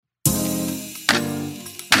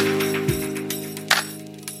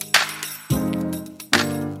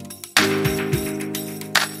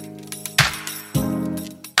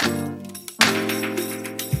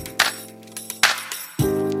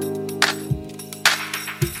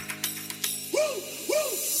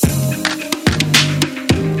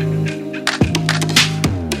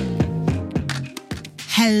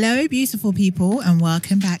Hello, beautiful people, and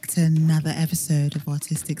welcome back to another episode of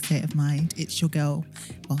Artistic State of Mind. It's your girl.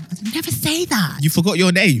 Well, I never say that. You forgot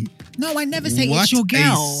your name. No, I never say what it's your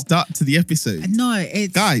girl. A start to the episode. No,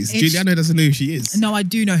 it's... Guys, Juliana doesn't know who she is. No, I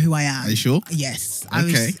do know who I am. Are you sure? Yes.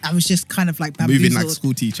 Okay. I was just kind of like bamboozled. Moving like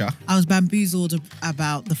school teacher. I was bamboozled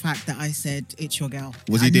about the fact that I said it's your girl.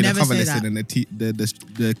 Was you doing a cover lesson and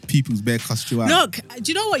the people's bear cussed you out? Look,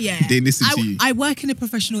 do you know what? Yeah. They listen to you. I work in a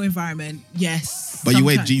professional environment. Yes. But you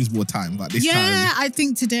wear jeans more time. But this time. Yeah, I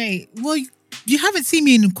think today. Well, you haven't seen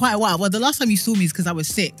me in quite a while. Well, the last time you saw me is because I was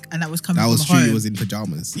sick and I was coming from home. That was true. You was in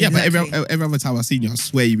pajamas. Yeah, exactly. But every other time I've seen you, I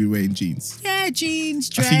swear you've been wearing jeans. Yeah, jeans,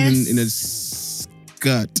 dress. I've seen you in a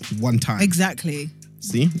skirt one time. Exactly.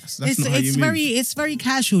 See, that's not how you move. It's very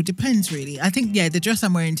casual. Depends really. I think the dress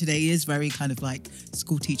I'm wearing today is very kind of like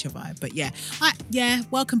school teacher vibe. But yeah,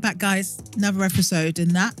 welcome back, guys. Another episode in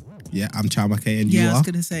that. Yeah, I'm Chamake and you are? Yeah, I was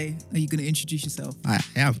going to say, are you going to introduce yourself? I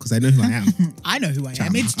am, because I know who I am. I know who I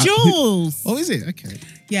am. It's Jules. Oh, is it? Okay.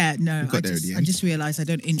 Yeah, no, I just realised I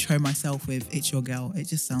don't intro myself with It's Your Girl. It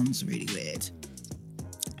just sounds really weird.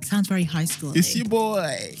 It sounds very high school. It's your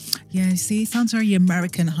boy. Yeah, see, it sounds very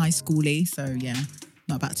American high school-y. So yeah,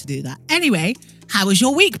 not about to do that. Anyway, how has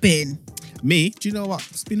your week been? Me? Do you know what?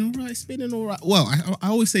 It's been all right. It's been an all right... Well, I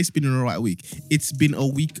always say it's been an all right week. It's been a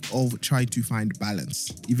week of trying to find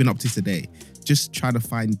balance, even up to today. Just trying to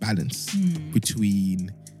find balance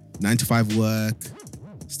between 9-to-5 work,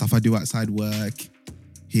 stuff I do outside work,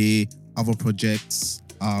 here, other projects.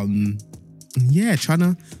 Yeah,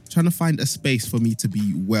 trying to find a space for me to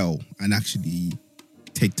be well and actually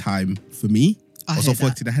take time for me. I was off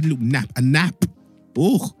work today. I had a little nap. A nap.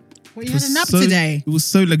 Oh. Well, you had a nap today. It was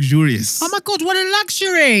so luxurious. Oh my God, what a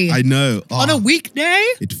luxury. I know. On a weekday?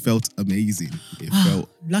 It felt amazing. It felt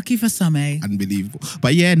lucky for some, eh? Unbelievable.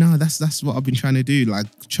 But yeah, no, that's what I've been trying to do. Like,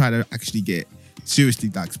 try to actually get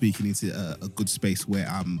seriously like speaking into a good space where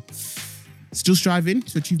I'm still striving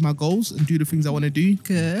to achieve my goals and do the things I want to do.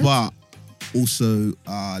 Good. But also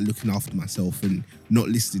looking after myself and not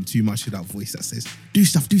listening too much to that voice that says, do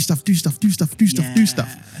stuff.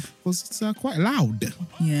 Because it's quite loud.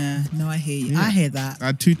 Yeah, no, I hear you. Yeah. I hear that. I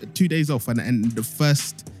had two days off and the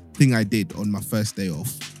first thing I did on my first day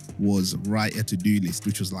off was write a to-do list,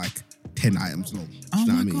 which was like 10 items long. Oh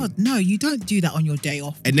my God, no, you don't do that on your day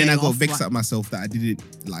off. And then I got vexed at myself that I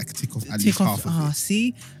didn't like tick off at least half of it.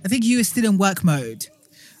 See, I think you were still in work mode.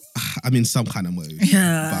 I'm in some kind of mode.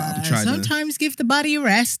 Yeah. But I'm trying sometimes give the body a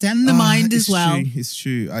rest and the mind as well. It's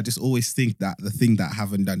true. I just always think that the thing that I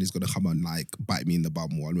haven't done is going to come and like bite me in the bum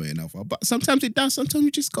one way or another. But sometimes it does. Sometimes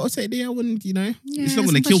you just got to take the L and, it's not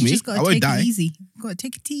going to kill me. I won't die. Got to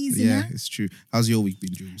take it easy. Yeah, it's true. How's your week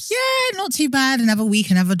been, Jules? Yeah, not too bad. Another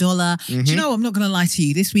week, another dollar. Mm-hmm. Do you know what? I'm not going to lie to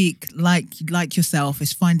you. This week, like yourself,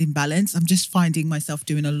 is finding balance. I'm just finding myself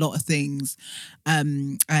doing a lot of things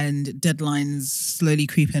and deadlines slowly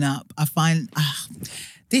creeping up. I find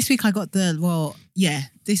this week I got the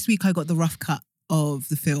rough cut of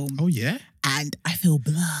the film. Oh yeah, and I feel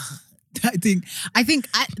blah. I think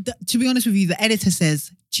to be honest with you, the editor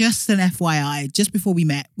says just an FYI. Just before we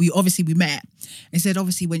met and said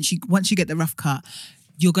obviously once you get the rough cut,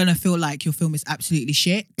 you're gonna feel like your film is absolutely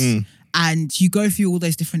shit, and you go through all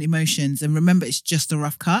those different emotions. And remember, it's just a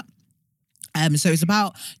rough cut. So it's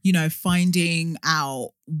about, finding out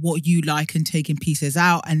what you like and taking pieces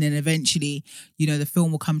out. And then eventually, the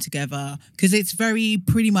film will come together. Because it's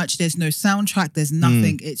pretty much, there's no soundtrack, there's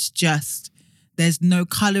nothing. It's just, there's no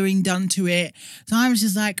colouring done to it. So I was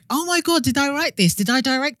just like, oh my God, did I write this? Did I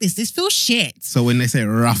direct this? This feels shit. So when they say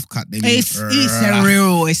rough cut, they mean it's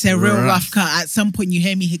a real rough cut. At some point you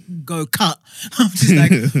hear me go cut. I'm just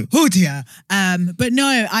like, oh dear. But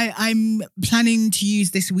no, I'm planning to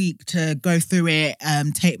use this week to go through it,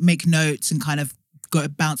 make notes and kind of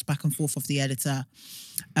bounce back and forth off the editor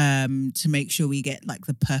to make sure we get like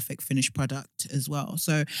the perfect finished product as well.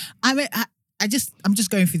 So I'm just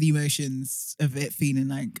going through the emotions of it, feeling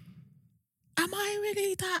like, am I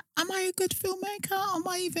a good filmmaker? Am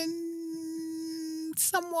I even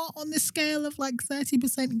somewhat on the scale of like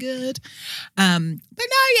 30% good? But no,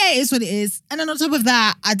 yeah, it is what it is. And then on top of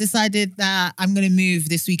that, I decided that I'm going to move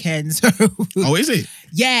this weekend. So oh, is it?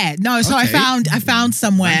 Yeah, no. So okay. I found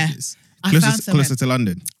somewhere. Nice. Closer to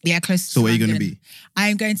London. Yeah, close. So where are you going to be?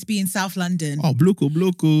 I'm going to be in South London. Oh, Bloko.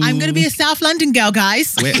 I'm going to be a South London girl,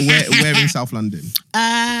 guys. Where in South London?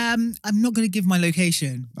 I'm not going to give my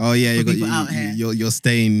location. Oh yeah, you're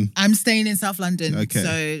staying. I'm staying in South London. Okay.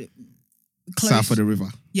 So close, south of the river.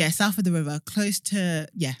 Yeah, south of the river. Close to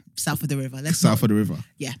south of the river. South of the river.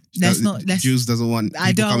 Yeah. Jules doesn't want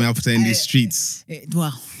people coming up saying these streets.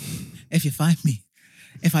 Well, if you find me.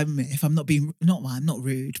 If I'm not being I'm not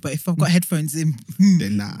rude, but if I've got headphones in,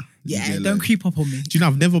 Then nah. yeah, don't creep up on me. Do you know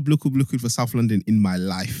I've never bluked for South London in my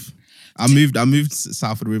life. I moved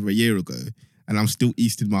south of the river a year ago, and I'm still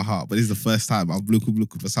east in my heart. But this is the first time I've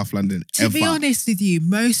bluked for South London To ever. be honest with you,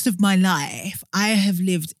 most of my life I have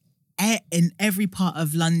lived in every part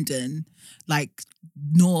of London, like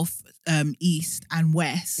north, east, and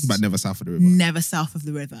west, But never south of the river. never south of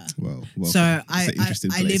the river. Well, So it's an I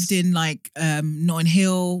interesting place. lived in like Notting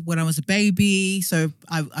Hill when I was a baby. So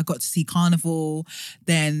I got to see Carnival.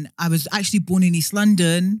 Then I was actually born in East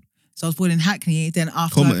London. So I was born in Hackney. Then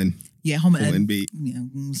after Homerton. Homerton. Beat.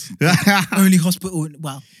 Yeah, only hospital.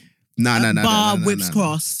 Well, Nah. Whipps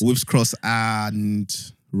Cross. Whipps Cross and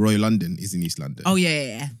Royal London is in East London. Oh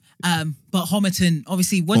yeah. But Homerton,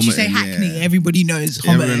 obviously, once you say Homerton, Hackney, yeah. everybody knows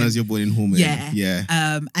Homerton. Everyone knows you're born in Homerton. Yeah.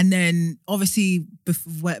 And then obviously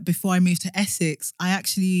before I moved to Essex, I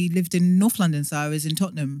actually lived in North London, so I was in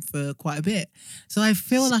Tottenham for quite a bit. So I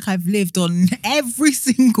feel like I've lived on every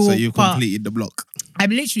single So you've part. completed the block. I'm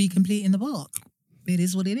literally completing the block. It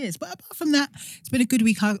is what it is. But apart from that, it's been a good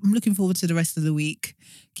week. I'm looking forward to the rest of the week,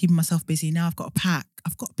 keeping myself busy. Now I've got a pack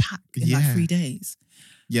in like 3 days.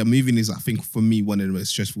 Yeah, moving is, I think, for me, one of the most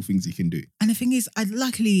stressful things you can do. And the thing is,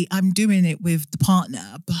 luckily I'm doing it with the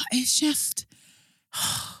partner, but it's just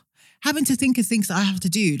having to think of things that I have to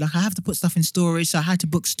do. Like I have to put stuff in storage, so I had to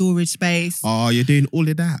book storage space. Oh, you're doing all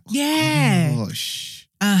of that? Yeah. Oh, gosh.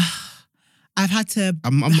 I've had to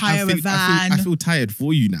hire a van. I feel tired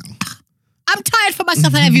for you now. I'm tired for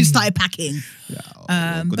myself. I haven't even started packing.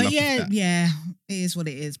 Yeah, good But luck yeah, with that. yeah, it is what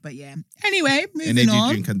it is. But yeah. Anyway, moving Energy on.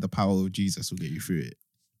 drink and the power of Jesus will get you through it.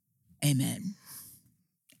 Amen.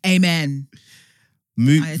 Amen.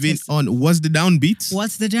 Moving on. What's the downbeat?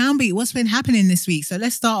 What's the downbeat? What's been happening this week? So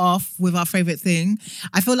let's start off with our favorite thing.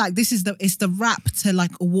 I feel like this is the wrap to like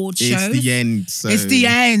award shows. It's the end. So It's the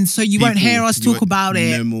end. So you won't hear us talk about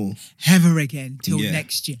it no more. ever again till Yeah.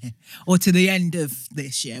 next year or to the end of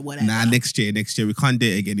this year, whatever. Nah, next year. We can't do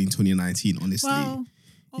it again in 2019, honestly.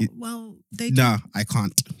 Well, they do. Nah, I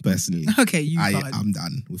can't, personally. Okay, you can't. I'm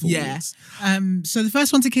done with Yeah. awards. So the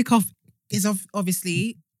first one to kick off is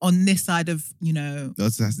obviously on this side of,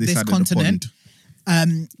 That's this this side continent. of the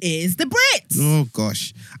pond. Is the Brits. Oh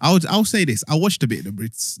gosh, I'll say this. I watched a bit of the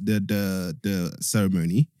Brits, the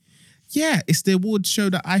ceremony. Yeah, it's the award show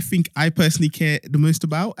that I think I personally care the most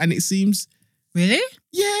about, and it seems Really?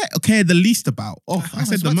 care the least about. Oh, I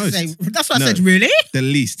said the most. That's what No. I said. Really? The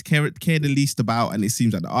least care the least about, and it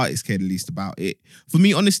seems like the artists care the least about it. For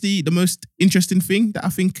me, honestly, the most interesting thing that I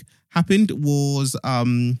think happened was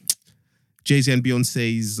Jay-Z and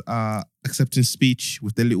Beyonce's acceptance speech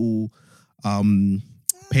with the little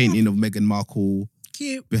painting of Meghan Markle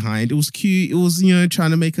Cute. behind. It was cute. It was,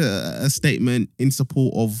 trying to make a statement in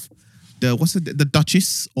support of the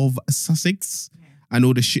Duchess of Sussex and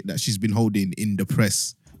all the shit that she's been holding in the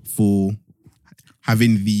press for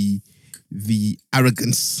having the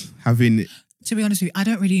arrogance, having. To be honest with you, I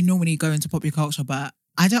don't really normally go into popular culture, but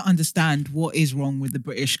I don't understand what is wrong with the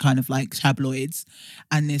British kind of like tabloids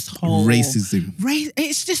and this whole racism.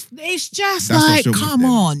 It's just That's like, what's wrong with come them.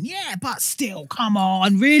 on. Yeah, but still, come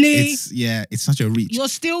on. Really? It's such a reach. You're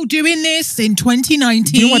still doing this in 2019?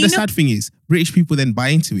 Do you know what the sad thing is? British people then buy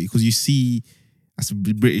into it because you see, as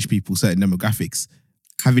British people, certain demographics,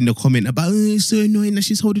 having the comment about, it's so annoying that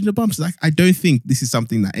she's holding the bumps. Like, I don't think this is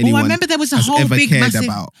something that anyone I remember there was a has whole ever big cared massive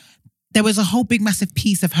about. There was a whole big massive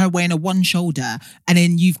piece of her wearing a one shoulder, and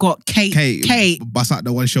then you've got Kate bust out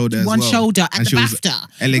the one shoulder as well. one shoulder at And the she was BAFTA.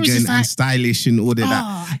 elegant and stylish and all of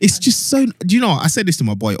that. It's just so, do you know, I said this to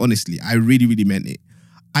my boy, honestly, I really, really meant it.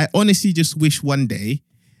 I honestly just wish one day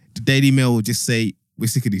the Daily Mail would just say, we're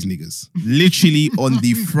sick of these niggas. Literally on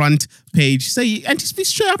the front page, say, and just be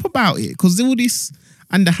straight up about it. Because all this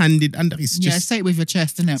underhanded, it's just say it with your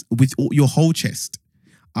chest, innit? with your whole chest.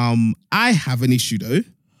 I have an issue though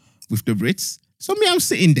with the Brits. So me, I'm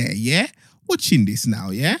sitting there, watching this now,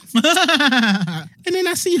 and then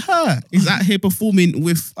I see her is out here performing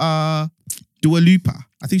with Dua Lipa.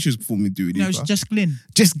 I think she was performing with Dua Lipa. No, it's just Glyn.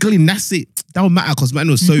 Just Glyn, that's it. That would matter because man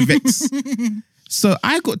was so vexed. So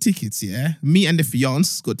I got tickets, me and the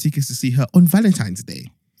fiance got tickets to see her on Valentine's Day.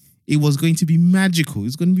 It was going to be magical. It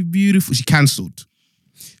was going to be beautiful. She cancelled.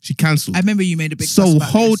 I remember you made a big fuss So about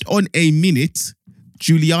hold this. on a minute,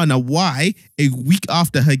 Juliana. Why a week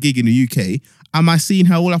after her gig in the UK am I seeing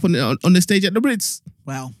her all up on the stage at the Brits?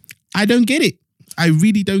 Well, I don't get it. I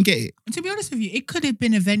really don't get it. to be honest with you, it could have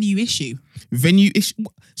been a venue issue. Venue issue.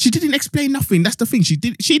 She didn't explain nothing. That's the thing. She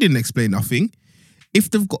didn't explain nothing. If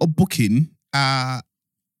they've got a booking at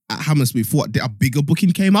Hammersmith, what, a bigger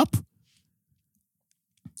booking came up?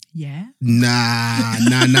 Yeah.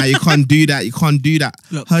 Nah. You can't do that. You can't do that.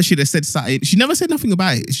 Look. Her should have said something. She never said nothing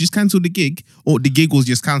about it. She just cancelled the gig, or the gig was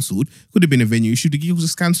just cancelled. Could have been a venue. The gig was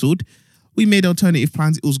just cancelled. We made alternative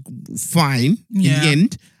plans. It was fine. Yeah. In the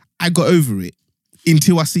end, I got over it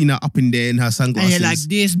until I seen her up in there in her sunglasses, And you're like,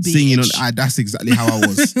 this bitch. singing on. That's exactly how I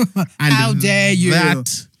was. And How dare you?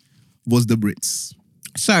 That was the Brits.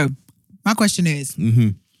 So, my question is,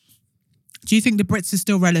 do you think the Brits is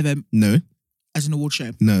still relevant No, as an award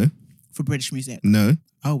show no, for British music? no.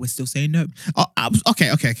 Oh, we're still saying no. Oh,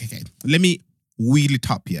 okay. Let me wheel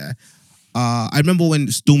it up here. I remember when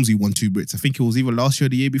Stormzy won 2 Brits. I think it was either last year or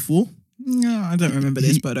the year before. No, I don't remember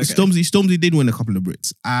this, but okay. Stormzy did win a couple of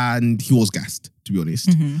Brits, and he was gassed, to be honest.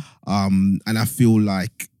 And I feel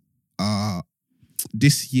like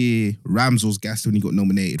this year Rams was gassed when he got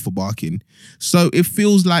nominated for Barking. So it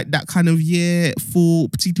feels like that kind of year for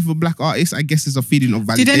particularly for black artists. I guess there's a feeling of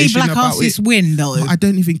validation. Did any black about artists it. win though? I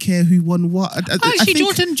don't even care who won what. I Actually,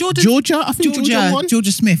 think Georgia. I think Georgia won.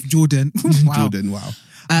 Georgia Smith. Jordan. Wow. Jordan.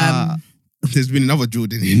 Wow. There's been another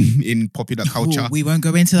Jordan in popular culture. Ooh, we won't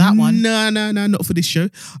go into that one. No, not for this show.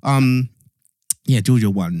 Yeah,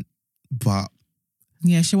 Georgia won, but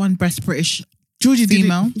Yeah, she won Best British Georgia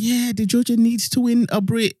Female. The Georgia needs to win a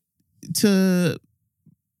Brit to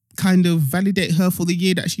kind of validate her for the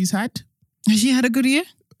year that she's had. Has she had a good year?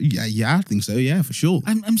 Yeah, I think so. Yeah, for sure.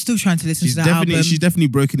 I'm still trying to listen to that album. She's definitely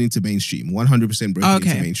broken into mainstream. 100% broken Okay.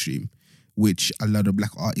 into mainstream, which a lot of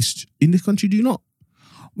black artists in this country do not.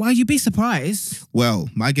 Well, you'd be surprised. Well,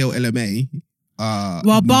 my girl LMA.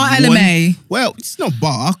 Well, bar LMA. Well, it's not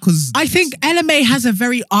bar because I think LMA has a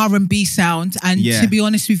very R&B sound, and Yeah. to be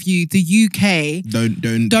honest with you, the UK don't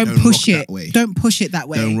push rock it. that way. Don't push it that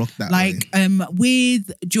way. Don't rock that like,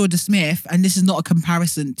 with Jordan Smith, and this is not a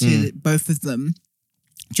comparison to both of them.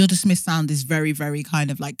 Jordan Smith's sound is very, very kind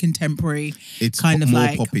of like contemporary. It's kind of more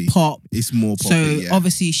like poppy. pop. It's more poppy. So yeah.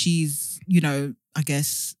 obviously she's, I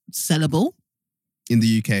guess sellable in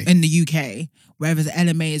the UK. in the UK. Whereas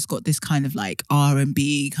LMA has got this kind of like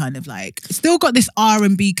R&B, kind of like still got this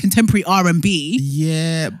R&B, contemporary R&B.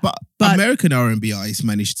 Yeah, but American R&B artists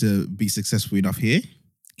managed to be successful enough here.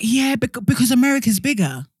 Yeah, because America's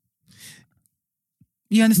bigger.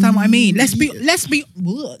 You understand what I mean? Let's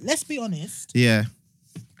be honest. Yeah.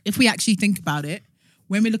 If we actually think about it,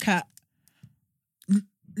 when we look at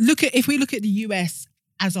the US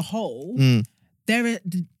as a whole,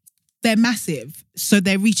 they're massive, so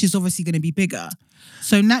their reach is obviously going to be bigger.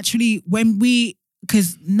 So naturally, when we look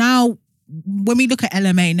at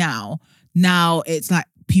LMA now it's like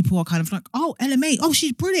people are kind of like, oh, LMA, oh,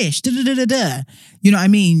 she's British, da da da da da. You know what I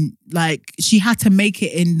mean? Like she had to make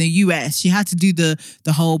it in the US. She had to do the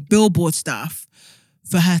whole Billboard stuff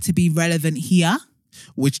for her to be relevant here.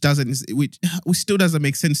 Which still doesn't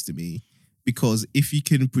make sense to me, because if you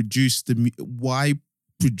can produce why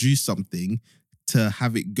produce something to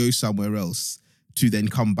have it go somewhere else to then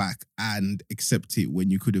come back and accept it when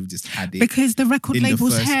you could have just had it? Because the record in the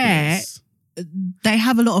labels first here, place? they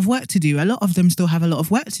have a lot of work to do. A lot of them still have a lot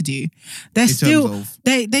of work to do. They're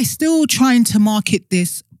still trying to market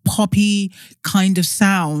this poppy kind of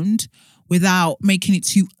sound without making it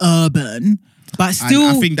too urban, but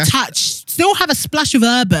still still have a splash of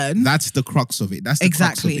urban. That's the crux of it. That's the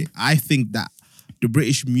crux of it. I think that the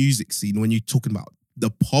British music scene, when you're talking about the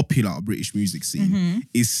popular British music scene,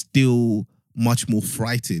 is still much more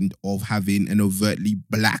frightened of having an overtly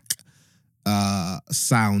black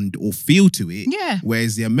sound or feel to it. Yeah.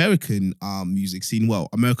 Whereas the American music scene,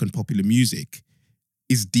 American popular music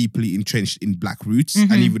is deeply entrenched in black roots.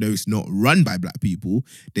 And even though it's not run by black people,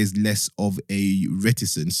 there's less of a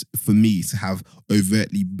reticence for me to have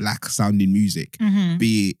overtly black sounding music,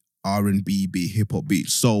 be it R&B, be it hip hop, be it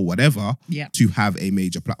soul, whatever, to have a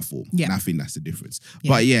major platform. Yeah. And I think that's the difference.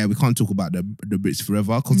 Yeah. But yeah, we can't talk about the Brits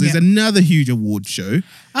forever, because there's another huge award show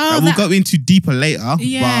that we'll go into deeper later.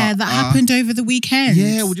 Yeah, that happened over the weekend.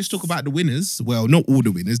 Yeah, we'll just talk about the winners. Well, not all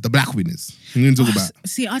the winners, the black winners. We're going to talk about.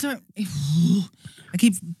 See, I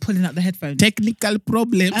keep pulling up the headphones. Technical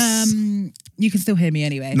problems. You can still hear me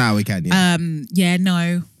anyway. No, we can, yeah.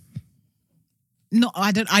 No.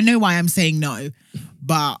 I know why I'm saying no,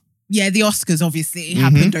 but yeah, the Oscars obviously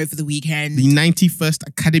happened over the weekend. The 91st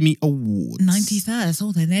Academy Awards. 91st.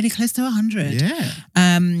 Oh, they're nearly close to 100.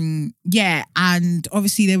 Yeah. Yeah, and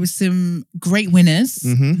obviously there was some great winners.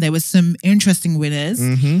 There was some interesting winners,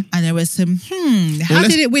 and there was some. How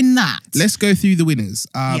did it win that? Let's go through the winners.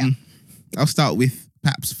 I'll start with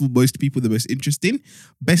perhaps for most people the most interesting.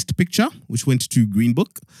 Best Picture, which went to Green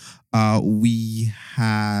Book. We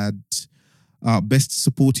had Best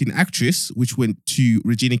Supporting Actress, which went to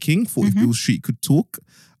Regina King for If Beale Street Could Talk.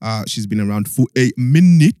 She's been around for a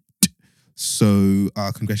minute. So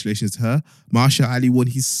congratulations to her. Mahershala Ali won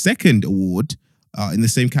his second award in the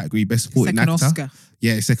same category, Best Supporting Actor. Oscar.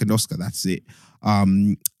 Yeah, second Oscar, that's it.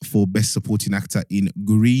 For Best Supporting Actor in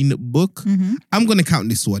Green Book. I'm going to count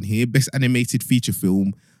this one here. Best Animated Feature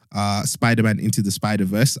Film, Spider-Man Into the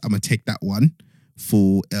Spider-Verse. I'm going to take that one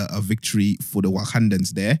for a victory for the Wakandans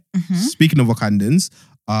there. Speaking of Wakandans,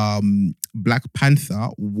 Black Panther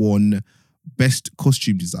won Best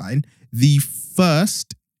Costume Design. The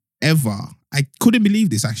first ever, I couldn't believe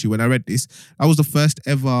this actually when I read this, that was the first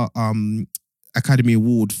ever Academy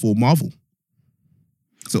Award for Marvel.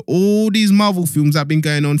 So all these Marvel films have been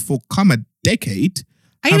going on for a decade.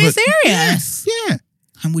 Are you being serious? Yeah.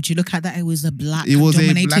 And would you look at that? It was a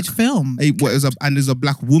black-dominated film. And there's a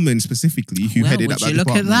black woman specifically who headed up that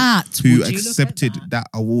department. Look at that. Who accepted that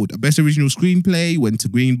award. Best Original Screenplay went to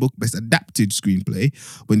Green Book. Best Adapted Screenplay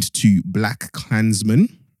went to Black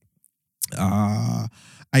Klansman. I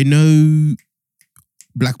know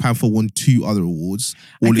Black Panther won 2 other awards,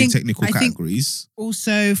 all in technical categories.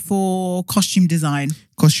 Also for costume design.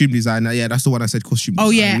 Costume design, yeah, that's the one I said, costume design.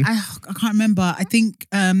 Oh yeah, I can't remember. I think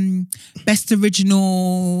Best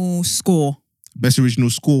Original Score. Best Original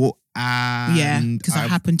Score, and yeah, because I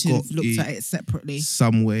happened to have looked at it separately.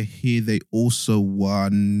 Somewhere here, they also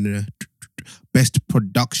won Best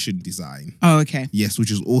Production Design. Oh, okay. Yes,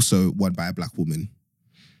 which is also won by a black woman.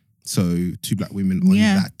 So 2 black women on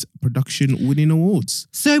that production winning awards.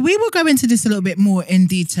 So we will go into this a little bit more in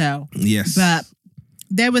detail. Yes. But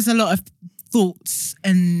there was a lot of thoughts,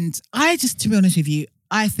 and I just, to be honest with you,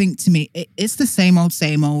 I think to me it's the same old.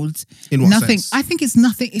 In what sense? I think it's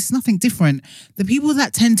nothing different. The people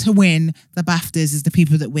that tend to win the BAFTAs is the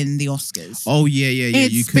people that win the Oscars. Oh yeah.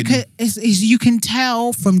 You can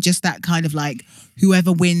tell from just that kind of like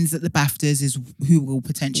whoever wins at the BAFTAs is who will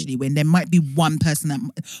potentially win. There might be one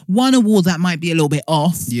award that might be a little bit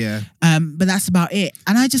off. Yeah. But that's about it.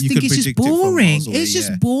 And I just think it's just boring. It's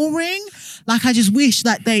just boring. Like I just wish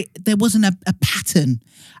that there wasn't a pattern.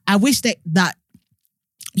 I wish that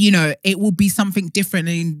you know, it will be something different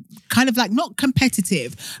and kind of like not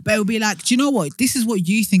competitive, but it will be like, do you know what? This is what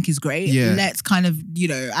you think is great. Yeah. Let's kind of, you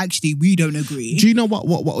know, actually we don't agree. Do you know what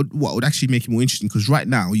would actually make it more interesting? Because right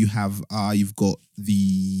now you have you've got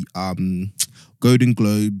the Golden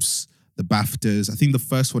Globes, the BAFTAs. I think the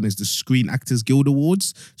first one is the Screen Actors Guild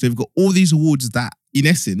Awards. So you've got all these awards that in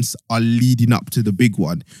essence are leading up to the big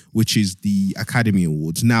one, which is the Academy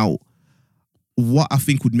Awards. Now, what I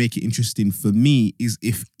think would make it interesting for me is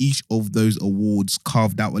if each of those awards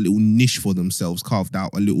carved out a little niche for themselves, carved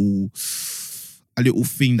out a little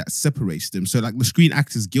thing that separates them. So like the Screen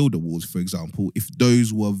Actors Guild Awards, for example, if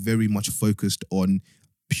those were very much focused on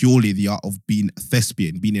purely the art of being a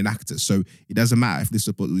thespian, being an actor. So it doesn't matter if this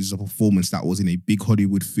is a performance that was in a big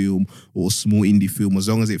Hollywood film or a small indie film, as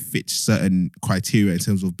long as it fits certain criteria in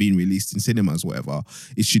terms of being released in cinemas, whatever,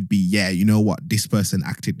 it should be, yeah, you know what, this person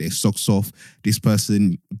acted their socks off, this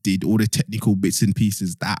person did all the technical bits and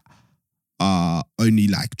pieces that only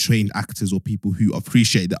like trained actors or people who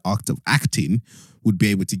appreciate the art of acting would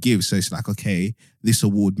be able to give. So it's like, okay, this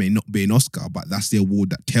award may not be an Oscar, but that's the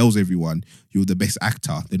award that tells everyone you're the best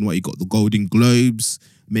actor. Then what, you got the Golden Globes,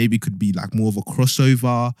 maybe could be like more of a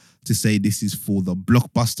crossover to say this is for the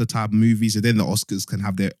blockbuster type movies, and then the Oscars can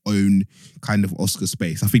have their own kind of Oscar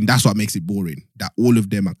space. I think that's what makes it boring, that all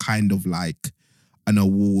of them are kind of like an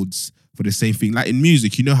awards for the same thing. Like in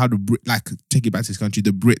music, you know how take it back to this country,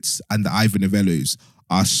 the Brits and the Ivor Novellos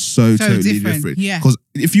are so totally different. Yeah. Because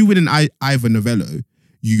if you win an Ivor Novello,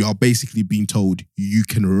 you are basically being told you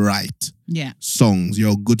can write songs.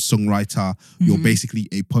 You're a good songwriter. You're basically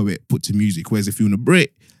a poet put to music. Whereas if you're in a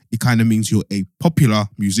Brit, it kind of means you're a popular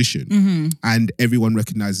musician and everyone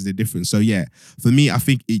recognizes the difference. So yeah, for me, I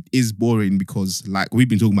think it is boring because like we've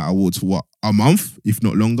been talking about awards for what, a month, if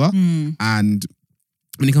not longer. And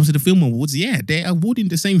when it comes to the film awards, yeah, they're awarding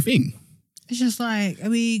the same thing. It's just like, are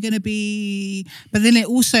we going to be... But then it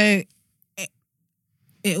also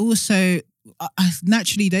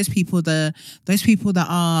naturally those people that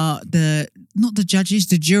are not the judges,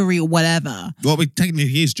 the jury or whatever. Well,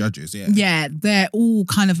 technically is judges, yeah. Yeah, they're all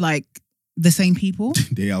kind of like the same people.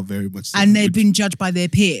 They are very much so. And they've been judged by their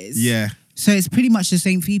peers. Yeah. So it's pretty much the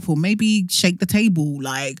same people. Maybe shake the table,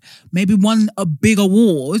 like maybe a big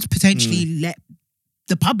award, potentially let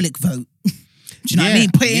the public vote. Do you know what I mean?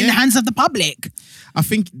 Put it in the hands of the public. I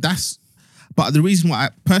think but the reason why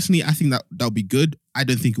I think that'll be good, I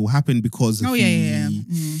don't think it will happen because the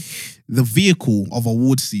vehicle of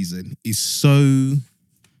award season is so,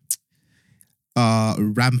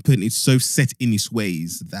 rampant. It's so set in its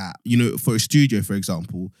ways that, for a studio, for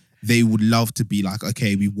example, they would love to be like,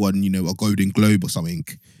 okay, we won, a Golden Globe or something,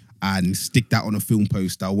 and stick that on a film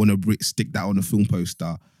poster. I want to stick that on a film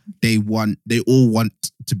poster. They all want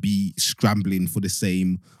to be scrambling for the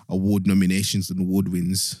same award nominations and award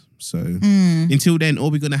wins. So until then,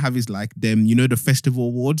 all we're gonna have is like them, the festival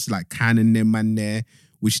awards, like Cannes and them and there,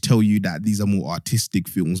 which tell you that these are more artistic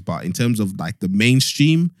films. But in terms of like the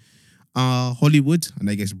mainstream, Hollywood and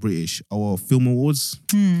I guess British, our film awards,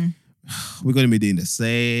 we're gonna be doing the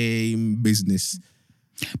same business.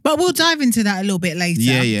 But we'll dive into that a little bit later.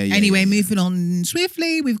 Yeah. Anyway, moving on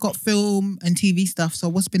swiftly, we've got film and TV stuff. So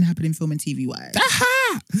what's been happening film and TV wise?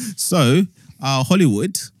 So,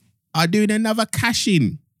 Hollywood are doing another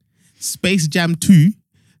cash-in. Space Jam 2,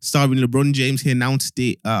 starring LeBron James. He announced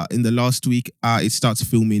it in the last week. It starts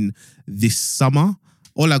filming this summer.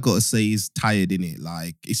 All I gotta say is tired in it.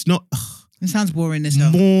 Like, it's not... It sounds boring as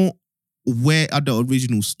hell. More, where are the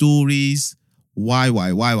original stories? Why?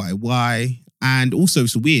 And also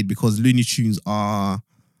it's weird because Looney Tunes are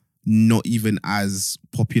not even as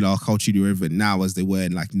popular culturally relevant now as they were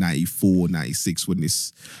in like 94, 96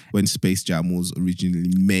 when Space Jam was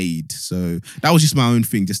originally made. So that was just my own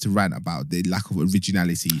thing, just to rant about the lack of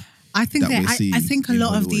originality. I think I think a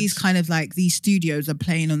lot Hollywood. of these kind of like these studios are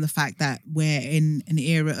playing on the fact that we're in an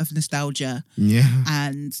era of nostalgia. Yeah.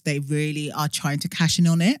 And they really are trying to cash in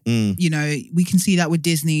on it. We can see that with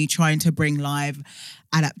Disney trying to bring live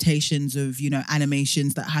adaptations of,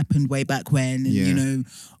 animations that happened way back when. And,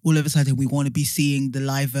 all of a sudden we want to be seeing the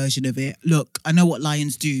live version of it. Look, I know what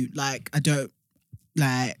lions do. Like,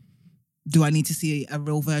 do I need to see a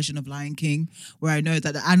real version of Lion King where I know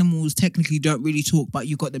that the animals technically don't really talk, but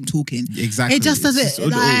you got them talking? Exactly. It just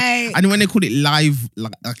doesn't. And when they call it live,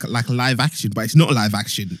 like live action, but it's not live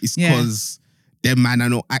action. It's because them man are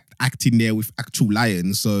not acting there with actual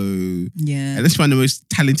lions. So and that's one of the most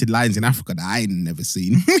talented lions in Africa that I ain't never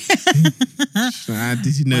seen.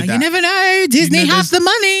 Did you know that? You never know. Disney have the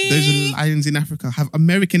money. Those lions in Africa have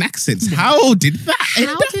American accents. How did that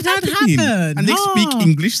happen? And they speak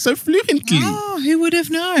English so fluently. Oh, who would have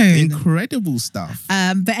known? Incredible stuff.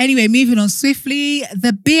 But anyway, moving on swiftly,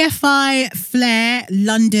 the BFI Flair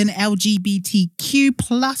London LGBTQ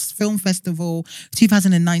Plus Film Festival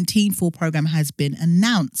 2019 full program has been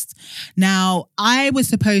announced. Now, I was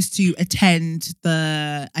supposed to attend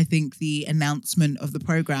the announcement of the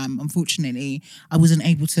program. Unfortunately, I wasn't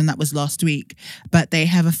able to, and that was last week. But they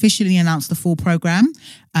have officially announced the full program.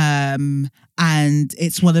 And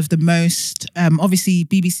it's one of the most, obviously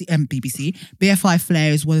BFI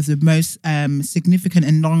Flair is one of the most significant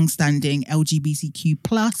and long-standing LGBTQ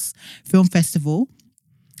plus film festival.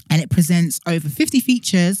 And it presents over 50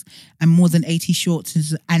 features and more than 80 shorts.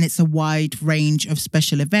 And it's a wide range of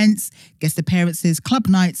special events, guest appearances, club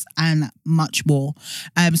nights, and much more.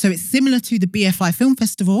 So it's similar to the BFI Film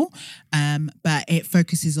Festival, but it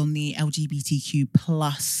focuses on the LGBTQ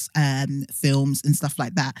plus films and stuff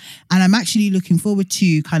like that. And I'm actually looking forward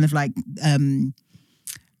to kind of like...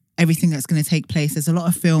 everything that's going to take place. There's a lot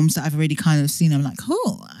of films that I've already kind of seen. I'm like,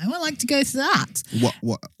 I would like to go to that.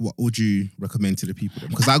 What would you recommend to the people then?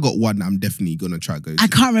 Because I got one that I'm definitely going to try to go to. I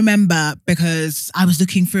can't remember because I was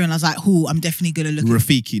looking through and I was like, I'm definitely going to look.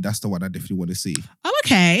 Rafiki, that's the one I definitely want to see. Oh,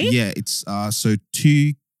 okay. Yeah, it's so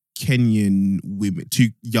two young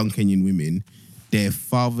Kenyan women. Their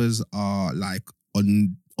fathers are like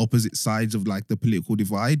on opposite sides of like the political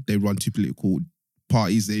divide. They run two political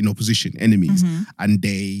parties, they're in opposition, enemies, and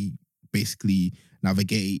they basically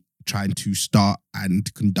navigate trying to start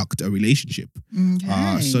and conduct a relationship.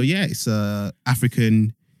 Okay. So yeah, it's a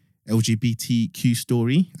African LGBTQ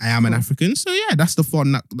story. I am an African, so yeah, that's the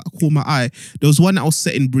one that caught my eye. There was one that was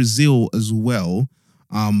set in Brazil as well,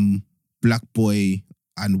 black boy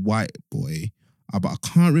and white boy, but I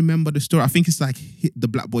can't remember the story. I think it's like the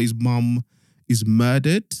black boy's mum is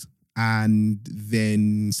murdered. And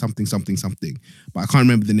then something. But I can't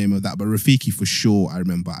remember the name of that. But Rafiki for sure I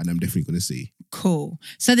remember, and I'm definitely going to see. Cool.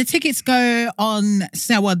 So the tickets go on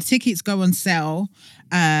sale. Well, the tickets go on sale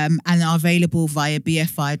and are available via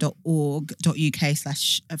bfi.org.uk/Flair.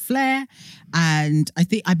 And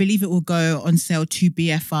I believe it will go on sale to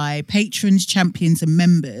BFI patrons, champions and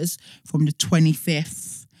members from the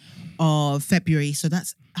 25th of February. So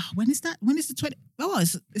that's... when is that? When is the 20th? Oh,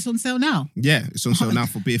 it's on sale now. Yeah, it's on sale now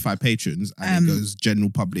for BFI patrons, and it goes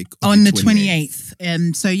general public on the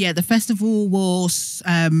 28th. So yeah, the festival will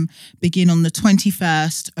begin on the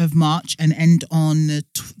 21st of March and end on the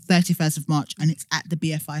 31st of March, and it's at the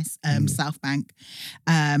BFI South Bank.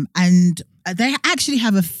 And they actually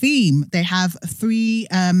have a theme. They have three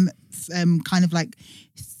kind of like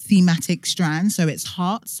thematic strands. So it's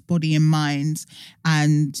hearts, body and minds.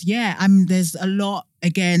 And yeah, there's a lot.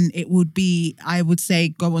 Again, it would be, I would say,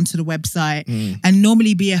 go onto the website. And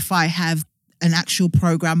normally BFI have an actual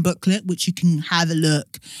program booklet, which you can have a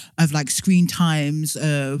look of, like screen times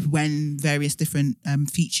of when various different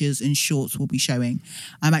features and shorts will be showing.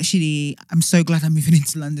 I'm so glad I'm moving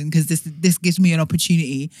into London, because this gives me an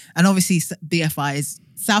opportunity. And obviously BFI is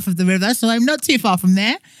south of the river, so I'm not too far from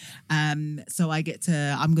there. So I'm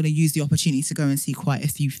going to use the opportunity to go and see quite a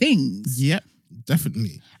few things. Yep,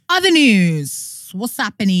 definitely. Other news. What's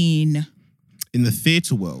happening? In the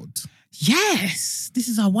theatre world. Yes, this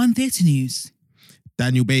is our one theatre news.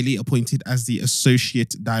 Daniel Bailey appointed as the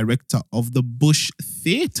Associate Director of the Bush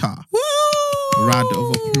Theatre. Woo! Round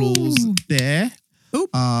of applause there.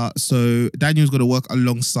 So Daniel's going to work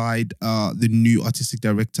alongside the new Artistic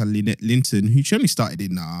Director, Lynette Linton, who only started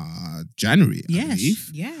in January, I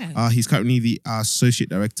believe. Yeah. He's currently the Associate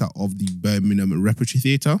Director of the Birmingham Repertory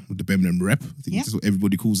Theatre, the Birmingham Rep, I think that's what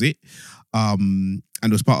everybody calls it. And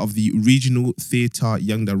was part of the Regional Theatre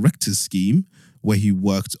Young Directors Scheme, where he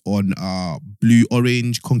worked on Blue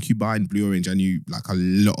Orange, Concubine, Blue Orange. I knew like a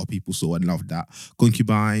lot of people saw and loved that.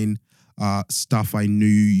 Concubine, Stuff I Knew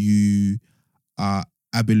You,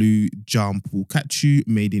 Abilu Jump Will Catch You,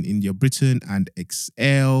 Made in India, Britain, and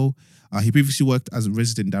XL. He previously worked as a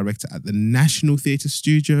resident director at the National Theatre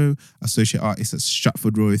Studio, associate artist at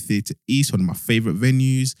Stratford Royal Theatre East, one of my favourite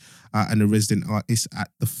venues, and a resident artist at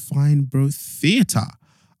the Fineborough Theatre.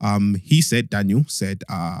 Daniel said,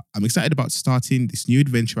 I'm excited about starting this new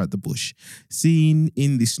adventure at the Bush, seeing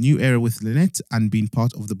in this new era with Lynette and being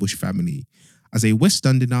part of the Bush family. As a West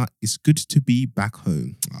Londoner, it's good to be back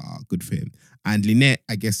home. Good for him. And Lynette,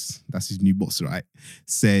 I guess that's his new boss, right?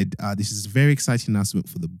 Said, this is a very exciting announcement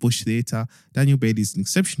for the Bush Theatre. Daniel Bailey is an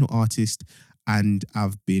exceptional artist and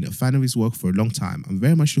I've been a fan of his work for a long time. I'm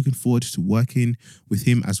very much looking forward to working with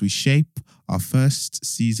him as we shape our first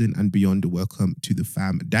season and beyond. Welcome to the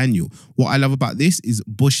fam, Daniel. What I love about this is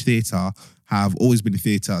Bush Theatre have always been a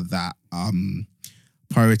theatre that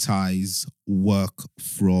prioritise work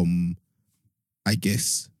from, I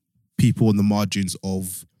guess, people on the margins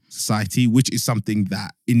of society, which is something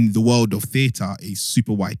that in the world of theatre, a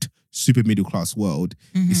super white, super middle class world,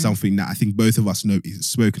 is something that I think both of us know is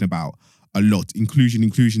spoken about a lot. Inclusion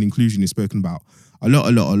is spoken about a lot,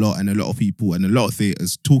 and a lot of people and a lot of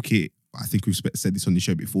theatres talk it. I think we've said this on the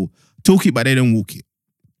show before. Talk it, but they don't walk it.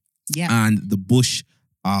 Yeah. And the Bush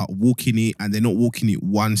are walking it, and they're not walking it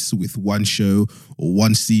once with one show or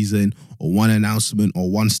one season or one announcement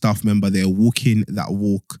or one staff member. They're walking that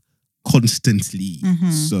walk constantly.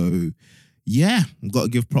 So yeah, I've got to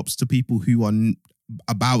give props to people who are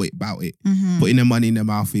about it, putting their money in their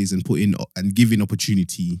mouth is and putting and giving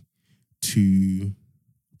opportunity to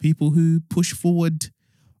people who push forward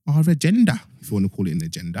our agenda, if you want to call it an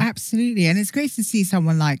agenda. Absolutely. And it's great to see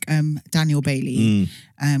someone like Daniel Bailey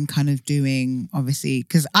kind of doing, obviously,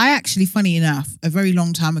 because I actually, funny enough, a very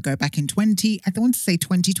long time ago, back in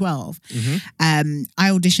 2012, I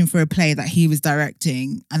auditioned for a play that he was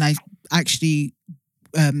directing, and I actually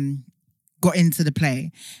got into the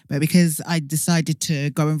play, but because I decided to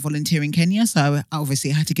go and volunteer in Kenya, so I obviously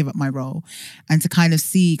had to give up my role, and to kind of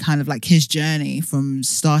see kind of like his journey from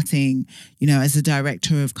starting, you know, as a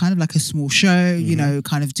director of kind of like a small show, you know,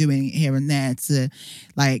 kind of doing it here and there, to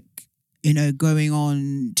like, you know, going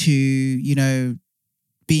on to, you know,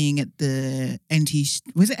 being at the NT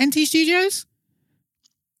Studios?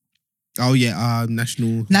 Oh yeah,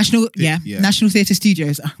 National Theatre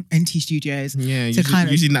Studios, NT Studios. Yeah,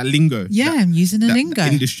 using that lingo. Yeah, I'm using the lingo,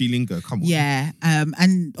 that industry lingo. Come on. Yeah,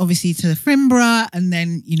 and obviously to the Finborough, and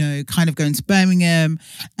then, you know, kind of going to Birmingham,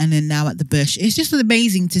 and then now at the Bush. It's just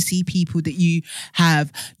amazing to see people that you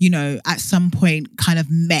have, you know, at some point kind of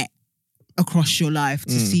met across your life,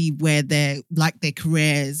 to see where their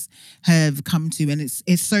careers have come to, and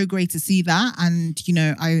it's so great to see that. And you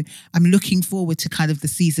know, I'm looking forward to kind of the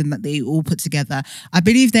season that they all put together. I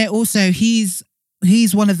believe they're also he's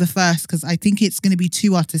one of the first, because I think it's going to be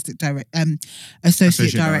two associate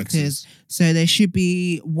directors. So there should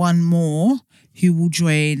be one more who will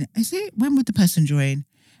join. When would the person join?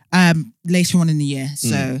 Later on in the year.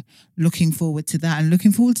 So looking forward to that, and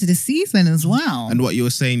looking forward to the season as well. And what you were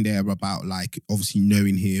saying there about, like, obviously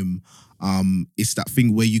knowing him, it's that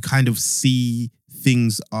thing where you kind of see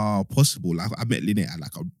things are possible. Like, I met Lynette at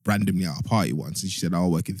randomly at a party once, and she said, I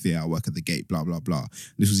work in theatre, I work at the Gate, blah, blah, blah.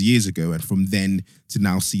 This was years ago. And from then to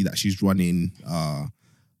now see that she's running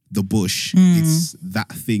the Bush, it's that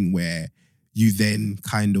thing where you then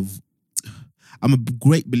kind of, I'm a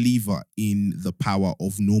great believer in the power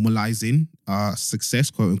of normalizing success,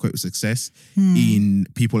 quote unquote success, in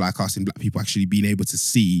people like us, in Black people, actually being able to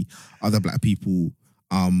see other Black people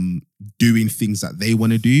doing things that they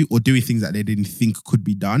want to do or doing things that they didn't think could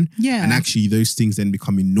be done. Yeah. And actually those things then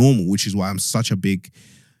becoming normal, which is why I'm such a big,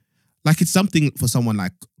 like, it's something for someone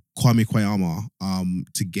like Kwame Kwayama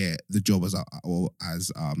to get the job as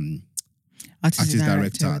artist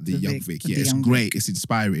director at the Young Vic. Yeah, it's great. It's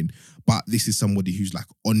inspiring. But this is somebody who's like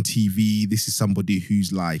on TV. This is somebody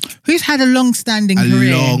who's like... who's had a long-standing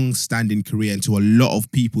career. And to a lot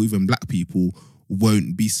of people, even Black people,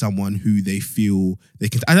 won't be someone who they feel they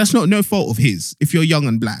can... And that's not no fault of his. If you're young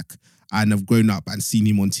and Black and have grown up and seen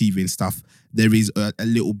him on TV and stuff, there is a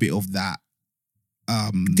little bit of that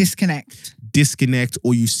disconnect,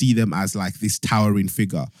 or you see them as like this towering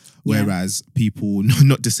figure, whereas people,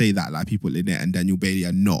 not to say that like people Lynette and Daniel Bailey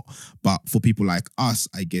are not, but for people like us,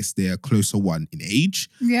 I guess they're closer one in age,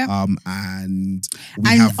 and we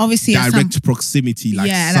have obviously direct proximity, like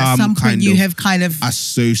and at some point you have kind of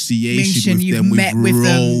association with them, we've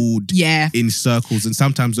rolled in circles, and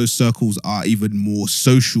sometimes those circles are even more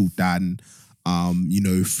social than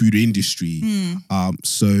food industry.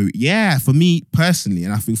 So yeah, for me personally,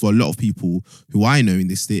 and I think for a lot of people who I know in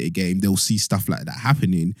this theatre game, they'll see stuff like that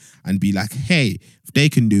happening and be like, hey, if they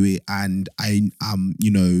can do it and I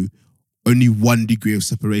only 1 degree of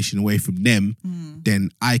separation away from them,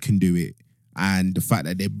 then I can do it. And the fact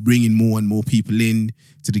that they're bringing more and more people in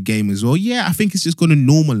to the game as well, I think it's just going to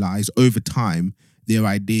normalize over time their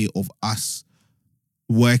idea of us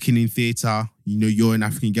working in theatre. You're an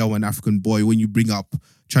African girl, an African boy. When you bring up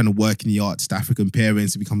trying to work in the arts to African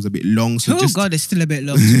parents, it becomes a bit long. So God, it's still a bit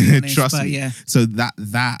long, to be honest, trust me. Yeah. So that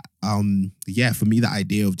for me, the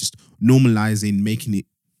idea of just normalizing, making it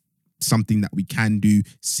something that we can do,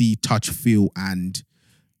 see, touch, feel, and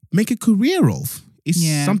make a career of. It's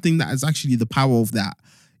something that is actually the power of that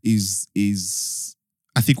is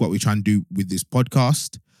I think what we're trying to do with this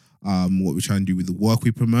podcast. What we're trying to do with the work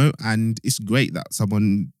we promote, and it's great that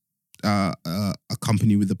someone, a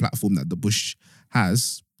company with the platform that the Bush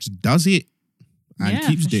has, just does it and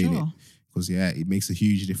keeps doing it, because it makes a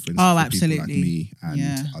huge difference. Oh, for absolutely, people like me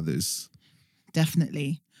and others.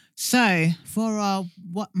 Definitely. So for our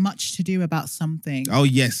what much to do about something. Oh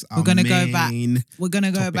yes, we're gonna go back. We're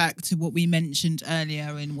gonna go back to what we mentioned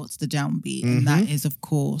earlier in What's the Downbeat, and that is of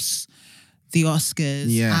course the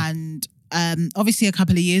Oscars and. Obviously, a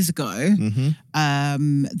couple of years ago,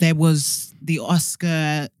 there was the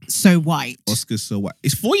Oscar So White. Oscar So White.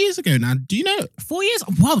 It's 4 years ago now. Do you know? 4 years?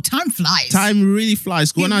 Wow, time flies. Time really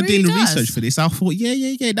flies. When I was doing the does. research for this, I thought,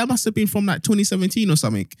 that must have been from like 2017 or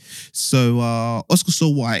something. So, Oscar So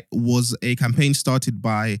White was a campaign started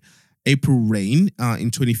by April Rain in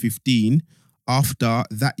 2015. After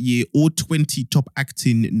that year, all 20 top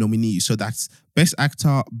acting nominees. So that's Best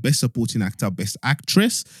Actor, Best Supporting Actor, Best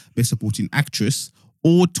Actress, Best Supporting Actress.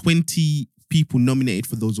 All 20 people nominated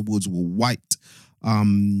for those awards were white.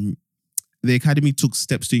 The Academy took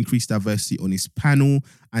steps to increase diversity on its panel.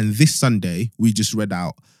 And this Sunday, we just read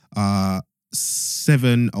out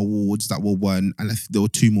 7 awards that were won, and I think there were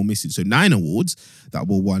 2 more missing. So 9 awards that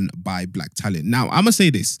were won by Black talent. Now, I'm going to say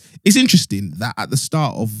this. It's interesting that at the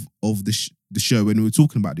start of the show, when we were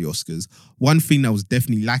talking about the Oscars, one thing that was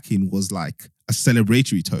definitely lacking was like a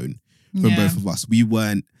celebratory tone from both of us. We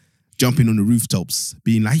weren't jumping on the rooftops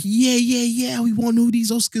being like, we won all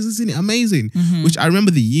these Oscars, isn't it amazing? Which I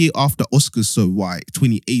remember the year after Oscars So White,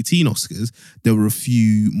 2018 Oscars, there were a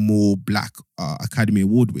few more Black Academy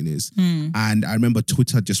Award winners. And I remember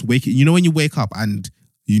Twitter just waking, when you wake up and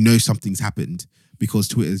something's happened because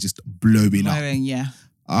Twitter is just blowing up.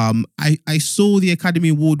 I saw the Academy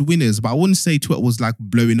Award winners, but I wouldn't say Twitter was like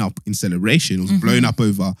blowing up in celebration. It was blowing up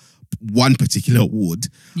over one particular award.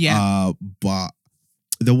 But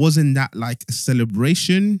there wasn't that like a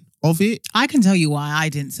celebration of it. I can tell you why I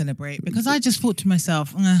didn't celebrate, because I just thought to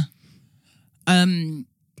myself, nothing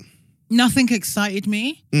excited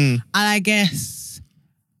me. And I guess,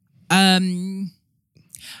 I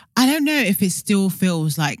don't know if it still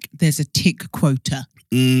feels like there's a tick quota.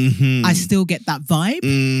 I still get that vibe.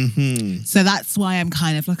 So that's why I'm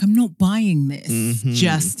kind of like, I'm not buying this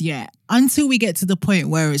just yet. Until we get to the point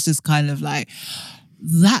where it's just kind of like,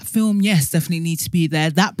 that film, yes, definitely needs to be there.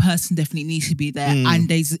 That person definitely needs to be there. And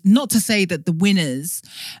there's not to say that the winners,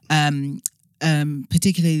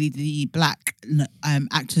 particularly the Black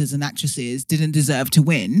actors and actresses, didn't deserve to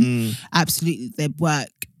win. Absolutely, their work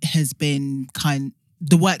has been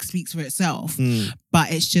the work speaks for itself.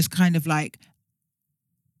 But it's just kind of like,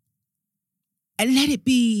 and let it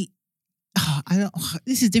be I don't.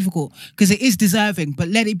 This is difficult because it is deserving, but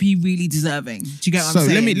let it be really deserving. Do you get what I'm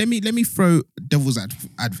saying? So let me throw devil's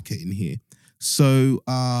advocate in here. So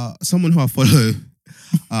someone who I follow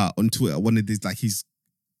on Twitter, one of these, like, he's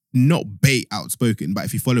not bait outspoken, but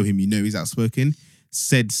if you follow him, you know he's outspoken.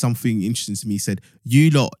 Said something interesting to me. He said,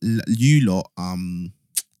 you lot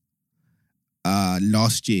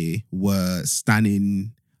last year were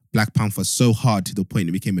standing Black Panther so hard to the point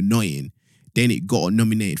it became annoying. Then it got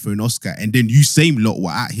nominated for an Oscar, and then you same lot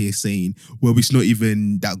were out here saying, well, it's not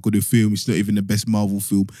even that good a film, it's not even the best Marvel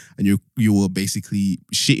film, and you were basically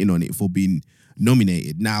shitting on it for being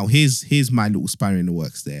nominated. Now, here's my little spanner in the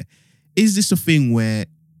works there. Is this a thing where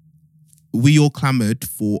we all clamored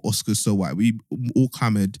for Oscars so white? We all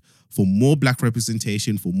clamored for more Black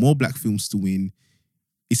representation, for more Black films to win.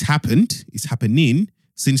 It's happened. It's happening.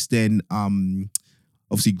 Since then,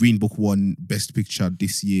 obviously Green Book won Best Picture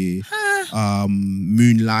this year.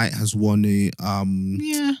 Moonlight has won it.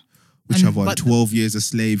 Yeah. Which have won 12 Years a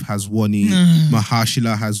Slave has won it.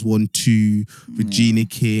 Mahershala has won 2. Regina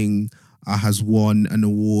King has won an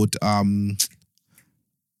award.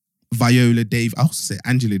 Viola Davis, I also say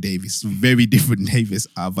Angela Davis, very different Davis.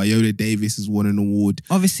 Viola Davis has won an award.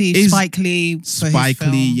 Obviously, Spike Lee.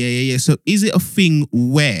 Yeah. So is it a thing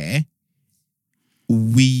where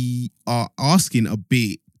we are asking a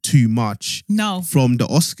bit too much from the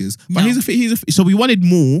Oscars? But here's the thing, so we wanted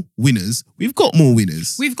more winners. We've got more winners.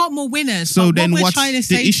 So but then what we're trying to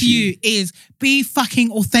say to you is be fucking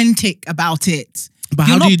authentic about it. But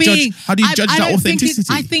how do you judge that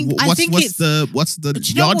authenticity? What's the do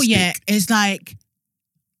you know what, yeah, it's like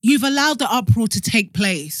you've allowed the uproar to take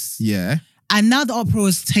place. Yeah. And now the uproar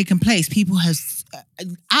has taken place, people have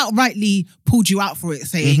outrightly pulled you out for it,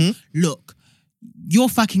 saying, look, you're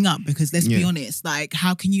fucking up, because let's be honest, like,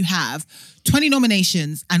 how can you have 20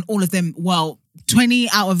 nominations and all of them, 20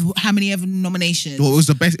 out of how many ever nominations? Well, it was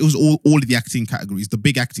the best, it was all of the acting categories, the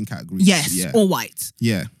big acting categories. Yes, all white.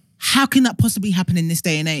 Yeah. How can that possibly happen in this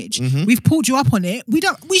day and age? We've pulled you up on it. We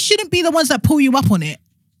shouldn't be the ones that pull you up on it.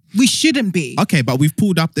 We shouldn't be. Okay, but we've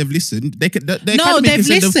pulled up, they've listened. They've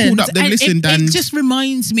listened. It just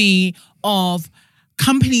reminds me of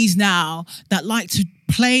companies now that like to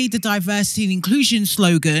play the diversity and inclusion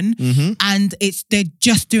slogan, and they're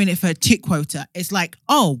just doing it for a tick quota. It's like,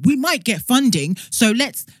 oh, we might get funding, so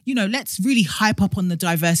let's really hype up on the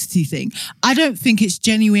diversity thing. I don't think it's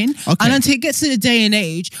genuine. And until it gets to the day and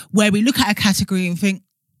age where we look at a category and think,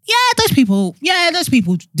 those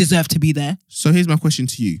people deserve to be there. So here's my question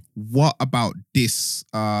to you. What about this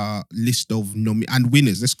list of and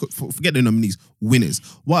winners? Let's forget the nominees, winners.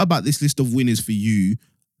 What about this list of winners for you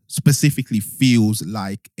specifically feels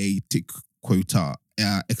like a tick quota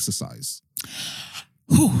exercise?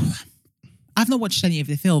 I've not watched any of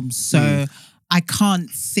the films, so I can't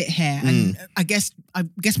sit here and I guess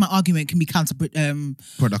my argument can be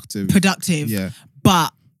productive. Yeah.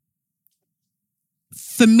 But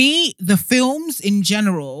for me, the films in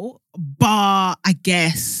general, bar, I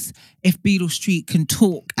guess, if Beale Street Can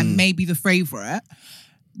Talk and maybe The Favourite,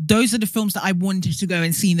 those are the films that I wanted to go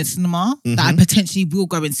and see in the cinema, that I potentially will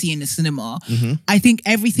go and see in the cinema. I think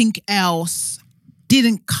everything else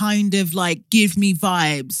didn't kind of like give me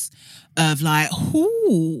vibes of like,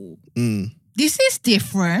 this is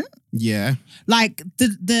different. Yeah. Like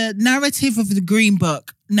the narrative of the Green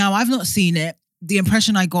Book, now I've not seen it. The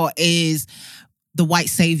impression I got is the white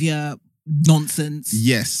savior nonsense.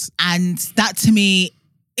 Yes. And that to me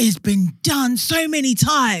has been done so many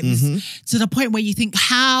times to the point where you think,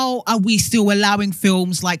 how are we still allowing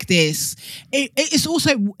films like this? It's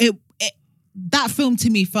also, that film to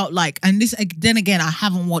me felt like, and this, then again, I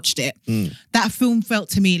haven't watched it. That film felt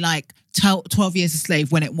to me like 12 Years a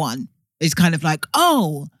Slave when it won. It's kind of like,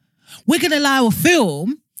 oh, we're going to allow a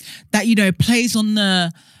film that, plays on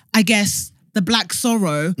the, I guess, the black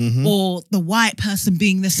sorrow or the white person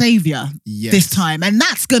being the savior this time. And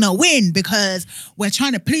that's going to win because we're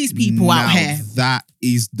trying to please people out here. That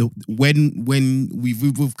is when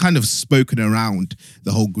we've kind of spoken around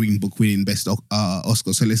the whole Green Book winning Best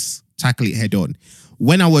Oscar. So let's tackle it head on.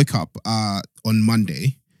 When I woke up on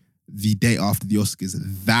Monday, the day after the Oscars,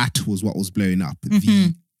 that was what was blowing up.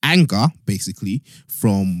 The anger, basically,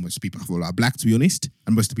 from most people I follow are black, to be honest,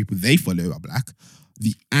 and most of the people they follow are black.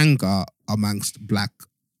 The anger amongst black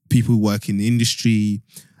people who work in the industry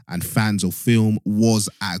and fans of film was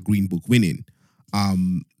at Green Book winning.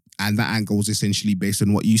 And that anger was essentially based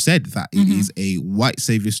on what you said, that it is a white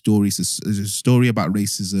savior story. It's a story about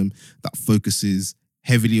racism that focuses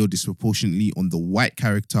heavily or disproportionately on the white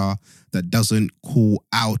character, that doesn't call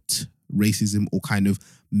out racism or kind of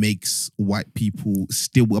makes white people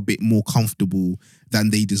still a bit more comfortable than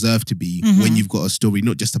they deserve to be when you've got a story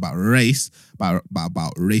not just about race, but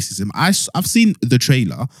about racism. I've seen the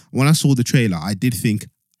trailer. When I saw the trailer, I did think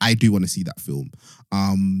I do want to see that film.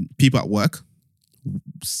 People at work,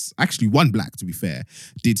 actually one black to be fair,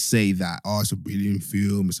 did say that, oh, it's a brilliant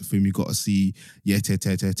film, it's a film you got to see, yeah,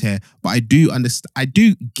 but I do understand, I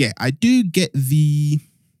do get the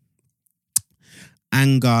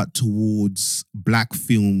anger towards black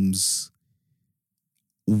films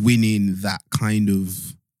winning that kind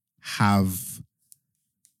of have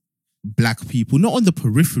black people not on the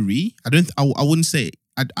periphery. I wouldn't say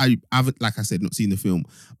I haven't, like I said, not seen the film,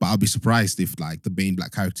 but I'll be surprised if like the main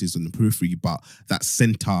black characters on the periphery, but that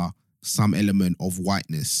center some element of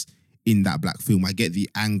whiteness in that black film. I get the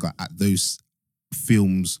anger at those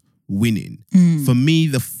films winning. For me,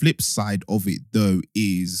 the flip side of it though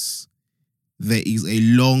is there is a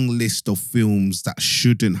long list of films that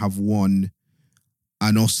shouldn't have won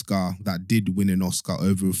an Oscar that did win an Oscar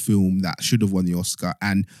over a film that should have won the Oscar.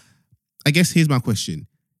 And I guess here's my question.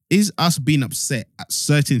 Is us being upset at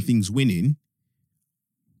certain things winning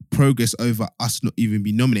progress over us not even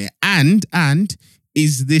being nominated? And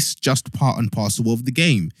is this just part and parcel of the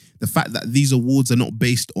game? The fact that these awards are not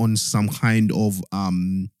based on some kind of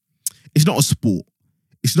it's not a sport.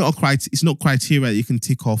 It's not criteria that you can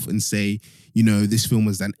tick off and say, you know, this film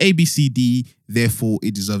has done A, B, C, D, therefore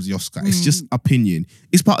it deserves the Oscar. It's just opinion.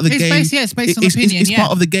 It's part of the game. It's based on opinion. It's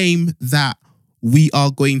part of the game that we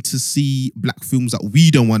are going to see black films that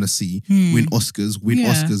we don't want to see win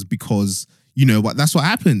Oscars because, you know, but that's what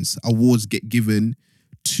happens. Awards get given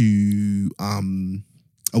to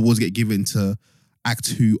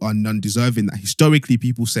actors who are non-deserving, that historically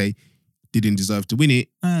people say didn't deserve to win it.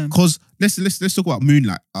 Because let's talk about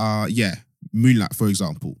Moonlight. Moonlight, for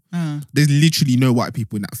example. There's literally no white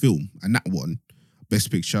people in that film, and that won Best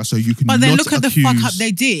Picture. So you can. But then look at the fuck up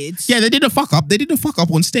they did. Yeah, they did a fuck up. They did a fuck up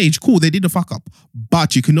on stage. Cool, they did a fuck up.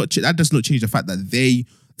 But you cannot. That does not change the fact that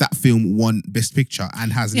that film won Best Picture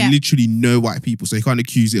and has literally no white people. So you can't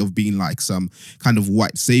accuse it of being like some kind of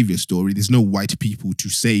white savior story. There's no white people to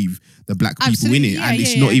save the black people in it, and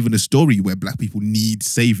it's not even a story where black people need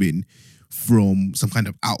saving from some kind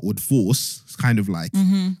of outward force. It's kind of like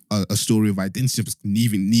a story of identity,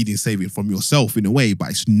 even needing saving from yourself in a way, but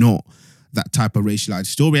it's not that type of racialized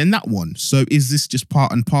story. And that one. So is this just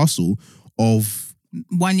part and parcel of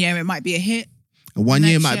 1 year it might be a hit, and 1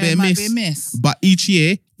 year might be a miss, but each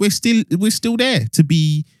year we're still there to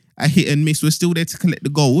be a hit and miss. We're still there to collect the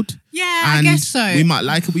gold. Yeah, I guess so. We might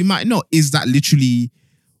like it, we might not. Is that literally?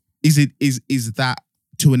 Is that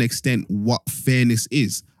to an extent what fairness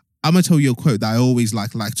is? I'm gonna tell you a quote that I always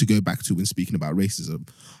like to go back to when speaking about racism.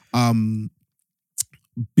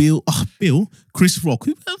 Chris Rock.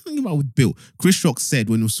 Who was I thinking about with Bill? Chris Rock said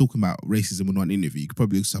when he was talking about racism in one interview, you could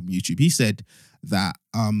probably look this up on YouTube. He said that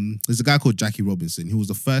there's a guy called Jackie Robinson who was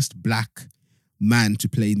the first black man to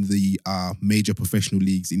play in the major professional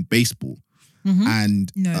leagues in baseball.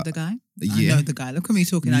 And know the guy? Yeah. I know the guy. Look at me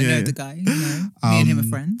talking. I know the guy. You know, me and him are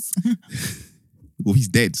friends. Well, he's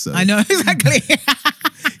dead, so. I know, exactly.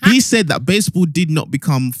 He said that baseball did not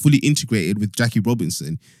become fully integrated with Jackie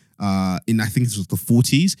Robinson in, I think it was the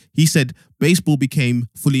 40s. He said baseball became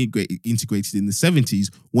fully integrated in the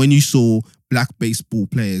 70s when you saw black baseball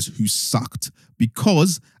players who sucked,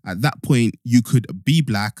 because at that point you could be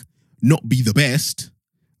black, not be the best,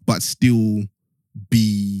 but still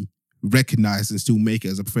be recognized and still make it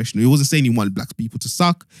as a professional. He wasn't saying he wanted black people to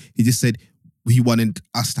suck. He just said he wanted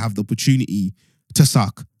us to have the opportunity to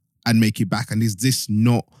suck and make it back. And is this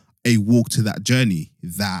not a walk to that journey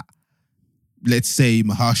that, let's say,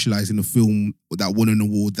 Mahershala is in a film that won an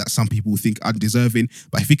award that some people think undeserving,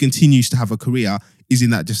 but if he continues to have a career,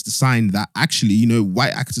 isn't that just a sign that actually, you know,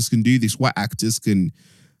 white actors can do this? White actors can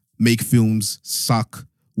make films suck,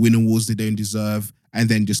 win awards they don't deserve, and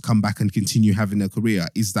then just come back and continue having a career.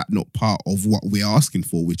 Is that not part of what we're asking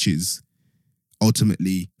for, which is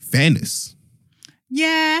ultimately fairness?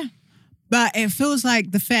 Yeah, but it feels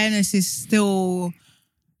like the fairness is still...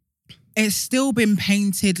 It's still been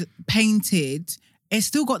painted. It's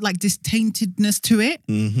still got like this taintedness to it.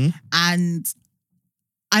 And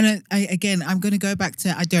I'm going to go back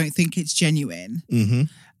to, I don't think it's genuine.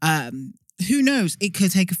 Who knows? It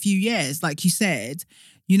could take a few years, like you said,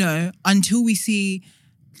 you know, until we see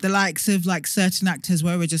the likes of like certain actors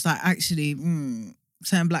where we're just like, actually,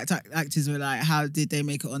 certain black actors were like, how did they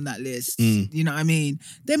make it on that list? You know what I mean?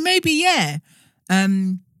 Then maybe, yeah.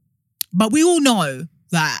 But we all know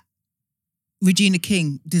that Regina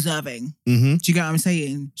King deserving. Do you get what I'm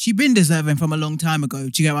saying? She'd been deserving from a long time ago.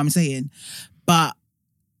 Do you get what I'm saying? But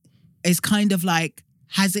it's kind of like,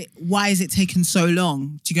 why has it taken so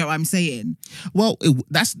long? Do you get what I'm saying? Well,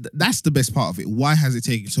 that's the best part of it. Why has it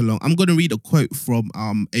taken so long? I'm going to read a quote from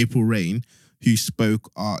April Rain, who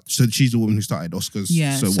spoke. So she's the woman who started Oscars.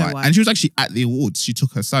 Yeah, So White. And she was actually at the awards. She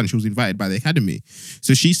took her son. She was invited by the Academy.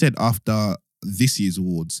 So she said after this year's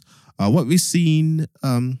awards, what we've seen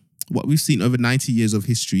over 90 years of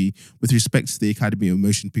history with respect to the Academy of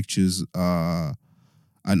Motion Pictures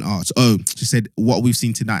and Arts. Oh, she said, what we've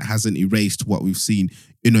seen tonight hasn't erased what we've seen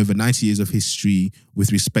in over 90 years of history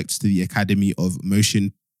with respect to the Academy of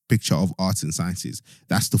Motion Picture of Arts and Sciences.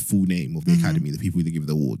 That's the full name of the Academy, the people that give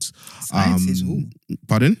the awards. Sciences.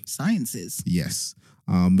 Pardon? Sciences. Yes.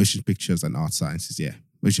 Motion Pictures and Art Sciences, yeah.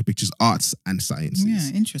 Motion Pictures, Arts and Sciences.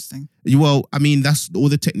 Yeah, interesting. Well, I mean, that's all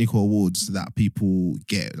the technical awards that people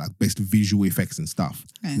get, like best visual effects and stuff.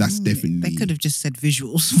 That's definitely... They could have just said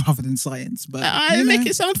visuals rather than science, but... make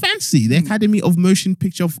it sound fancy. The Academy of Motion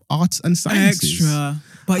Picture of Arts and Sciences. Extra.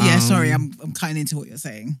 But yeah, sorry, I'm cutting into what you're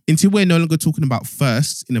saying. Until we're no longer talking about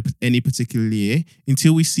first in any particular year,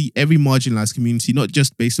 until we see every marginalized community, not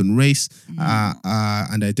just based on race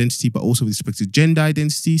and identity, but also with respect to gender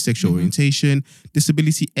identity, sexual orientation,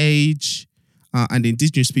 disability, age, and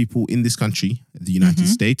indigenous people in this country, the United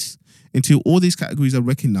States, until all these categories are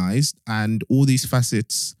recognized and all these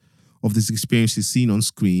facets of this experience is seen on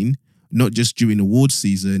screen, not just during awards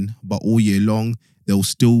season, but all year long, there will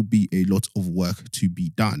still be a lot of work to be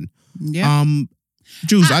done. Yeah.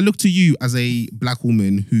 Jules, I look to you as a black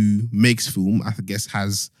woman who makes film, I guess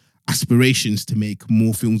has aspirations to make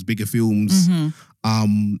more films, bigger films. How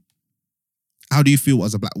do you feel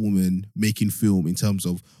as a black woman making film in terms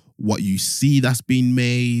of what you see that's being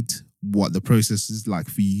made, what the process is like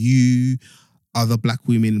for you, other black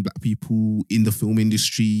women, black people in the film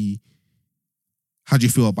industry? How do you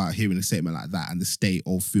feel about hearing a statement like that and the state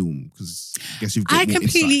of film? Because I guess you've got more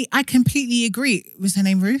insight. I completely agree. Was her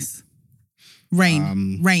name Ruth?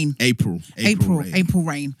 Rain. April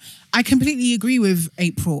Rain. I completely agree with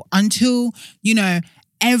April. Until,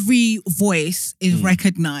 every voice is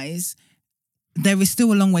recognized, there is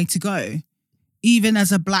still a long way to go. Even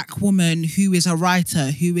as a black woman who is a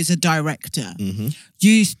writer, who is a director,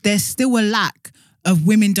 there's still a lack of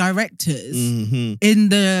women directors in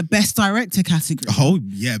the best director category. Oh,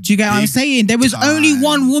 yeah. Do you get what I'm saying? There was only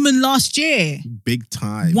one woman last year. Big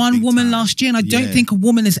time. One woman last year, and I don't think a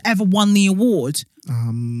woman has ever won the award.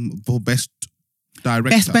 For best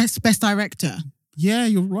director. Best director. Yeah,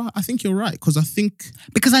 you're right. I think you're right.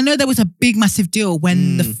 Because I know there was a big, massive deal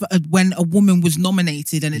when when a woman was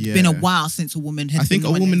nominated, and it's been a while since a woman had been nominated.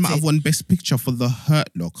 I think a woman might have won Best Picture for The Hurt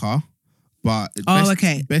Locker. But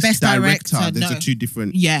best director, there's two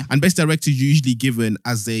different. Yeah. And best director is usually given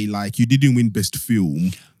as you didn't win best film.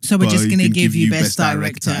 So we're just going to give you best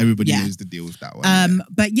director. Everybody knows the deal with that one.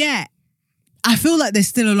 But yeah, I feel like there's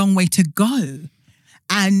still a long way to go.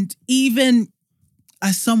 And even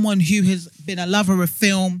as someone who has been a lover of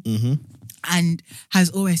film and has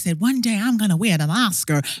always said, one day I'm going to win an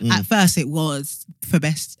Oscar. At first it was for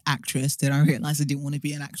Best Actress. Then I realised I didn't want to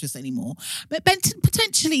be an actress anymore. But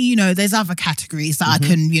potentially, there's other categories that I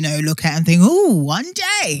can, look at and think, oh, one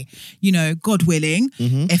day, God willing,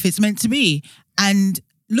 if it's meant to be. And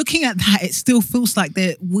looking at that, it still feels like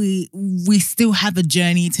that we still have a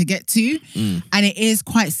journey to get to. And it is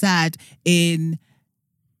quite sad in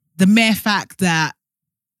the mere fact that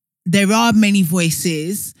there are many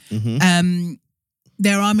voices,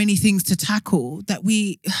 there are many things to tackle that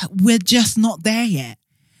we're just not there yet.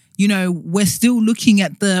 We're still looking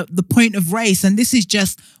at the point of race, and this is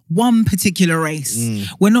just one particular race.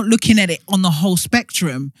 We're not looking at it on the whole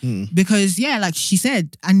spectrum because, like she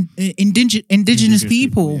said, and indigenous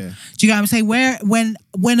people. Yeah. Do you get what I'm saying?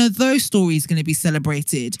 When are those stories going to be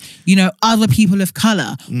celebrated? Other people of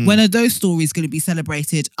color. When are those stories going to be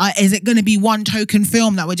celebrated? Is it going to be one token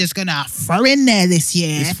film that we're just going to throw in there this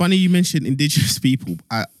year? It's funny you mentioned indigenous people.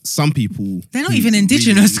 Some people, they're not even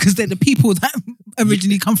indigenous because they're the people that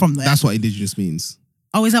originally come from there. That's what indigenous means.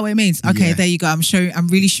 Oh, is that what it means? Okay, there you go. I'm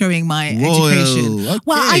really showing my education. Okay.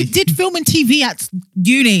 Well, I did film and TV at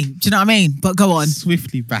uni. Do you know what I mean? But go on.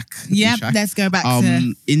 Swiftly back. Yeah, let's go back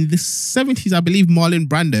to... In the 70s, I believe Marlon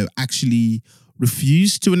Brando actually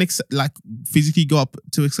refused to physically go up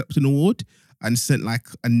to accept an award and sent a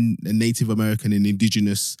Native American and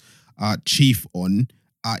indigenous chief on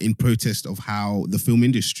in protest of how the film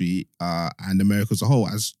industry and America as a whole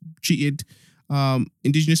has treated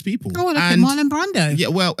indigenous people. Oh, look at Marlon Brando. Yeah,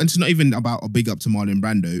 well, and it's not even about a big up to Marlon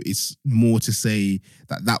Brando. It's more to say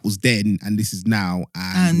that was then and this is now,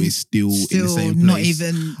 and we're still in the same place. Not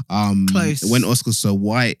even close. When Oscar So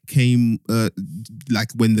White came,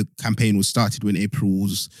 when the campaign was started, when April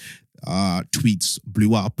was tweets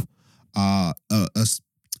blew up, a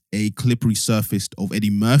clip resurfaced of Eddie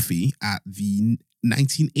Murphy at the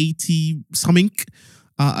 1980 something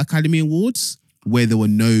Academy Awards, where there were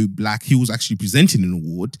no black. He was actually presenting an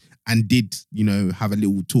award and did, have a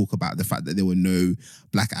little talk about the fact that there were no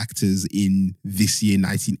black actors in this year,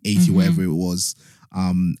 1980, whatever it was,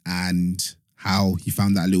 and how he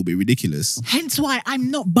found that a little bit ridiculous. Hence why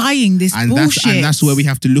I'm not buying this bullshit. That's where we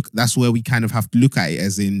have to look. That's where we kind of have to look at it,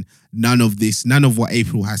 as in none of what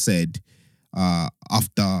April has said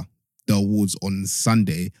after the awards on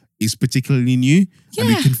Sunday is particularly new. Yeah.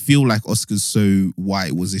 And we can feel like Oscars so why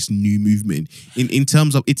it was this new movement in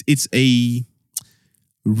terms of it's a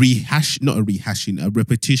repetition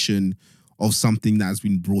of something that has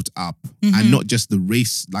been brought up, and not just the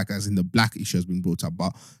race, like as in the black issue has been brought up,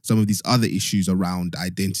 but some of these other issues around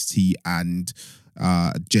identity and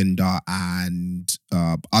gender and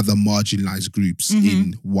other marginalized groups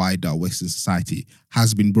in wider Western society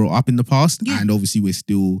has been brought up in the past, and obviously we're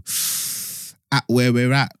still at where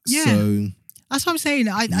we're at. Yeah. So that's what I'm saying.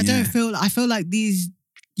 I feel like these,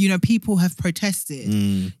 people have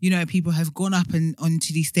protested. People have gone up and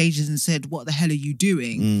onto these stages and said, "What the hell are you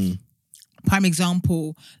doing?" Prime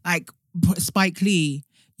example, like Spike Lee,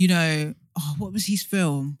 what was his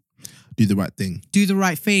film? Do the Right Thing. Do the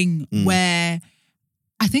Right Thing, where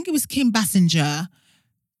I think it was Kim Basinger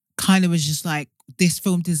kind of was just like, this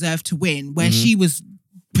film deserved to win, where she was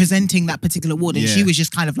presenting that particular award and she was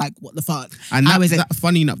just kind of like, what the fuck? And that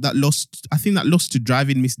funny enough, that lost to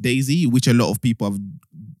Driving Miss Daisy, which a lot of people have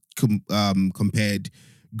compared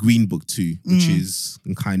Green Book to, which is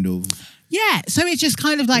kind of... Yeah, so it's just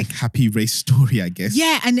kind of like... happy race story, I guess.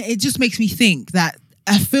 Yeah, and it just makes me think that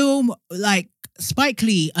a film like Spike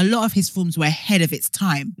Lee, a lot of his films were ahead of its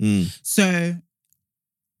time. So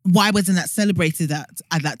why wasn't that celebrated at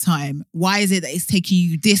that time? Why is it that it's taking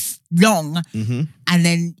you this long? And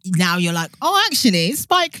then now you're like, oh, actually,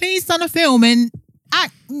 Spike Lee's done a film and... I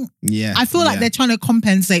feel like they're trying to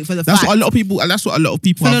compensate for the fact. That's what a lot of people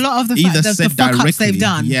have either said directly. They've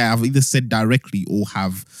done. Yeah, I've either said directly or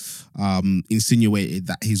have insinuated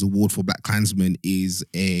that his award for Black Klansman is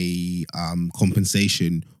a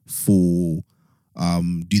compensation for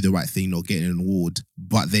Do the Right Thing not getting an award.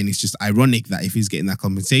 But then it's just ironic that if he's getting that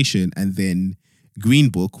compensation and then Green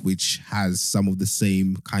Book, which has some of the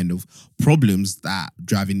same kind of problems that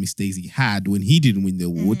Driving Miss Daisy had when he didn't win the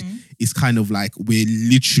award, is kind of like we're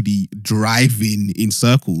literally driving in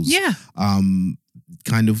circles. Yeah.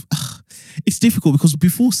 It's difficult because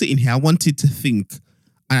before sitting here, I wanted to think,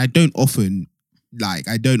 and I don't often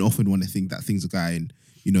want to think that things are going,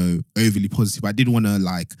 overly positive. I did want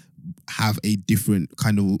to have a different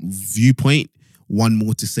kind of viewpoint. One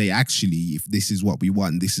more to say, actually, if this is what we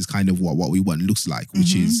want, this is kind of what we want looks like,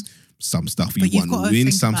 which is some stuff we want to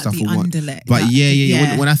win, some stuff we want. But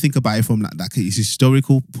when I think about it from that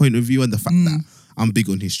historical point of view and the fact that I'm big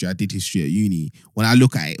on history, I did history at uni. When I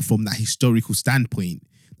look at it from that historical standpoint,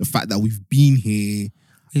 the fact that we've been here,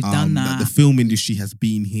 we've done that the film industry has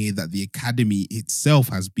been here, that the academy itself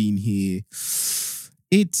has been here,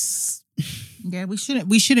 it's... Yeah,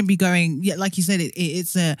 we shouldn't be going. Yeah, like you said,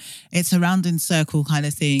 it's a round and circle kind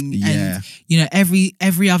of thing. Yeah. And every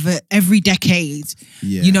decade,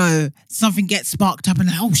 something gets sparked up and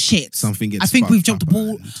oh shit, I think we've dropped the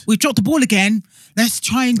ball. We've dropped the ball again. Let's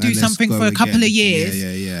try and do something for a couple of years.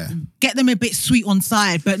 Yeah. Get them a bit sweet on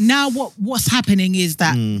side. But now what's happening is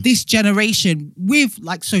that this generation, with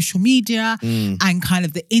like social media and kind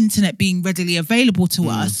of the internet being readily available to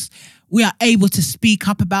us, we are able to speak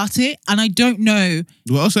up about it. And I don't know.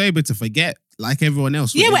 We're also able to forget, like everyone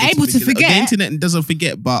else. We're able to forget. The internet doesn't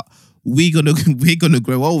forget, but we're gonna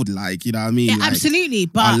grow old, like, you know what I mean? Yeah, like, absolutely.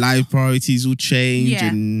 But our life priorities will change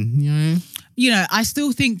and I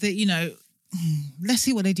still think that, let's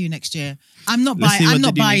see what they do next year. I'm not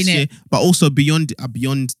buying it. But also beyond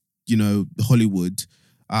Hollywood,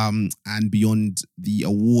 and beyond the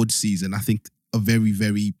award season, I think a very,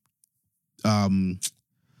 very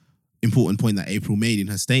important point that April made in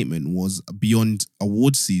her statement was, beyond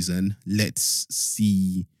award season, let's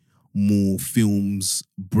see more films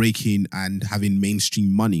breaking and having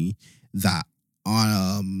mainstream money that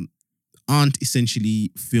aren't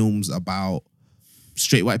essentially films about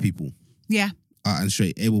straight white people. Yeah. And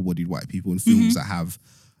straight able-bodied white people, and films that have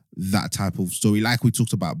that type of story. Like we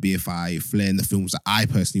talked about BFI, Flair, and the films that I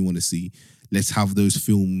personally want to see. Let's have those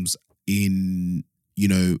films in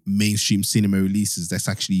mainstream cinema releases. Let's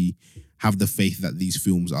actually have the faith that these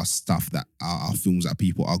films are stuff that are films that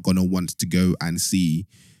people are gonna want to go and see.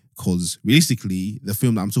 Because realistically, the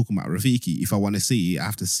film that I'm talking about, Rafiki, if I want to see it, I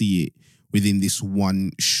have to see it within this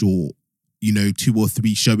one short 2 or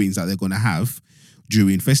 3 showings that they're going to have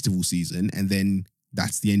during festival season. And then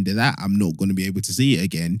that's the end of that. I'm not going to be able to see it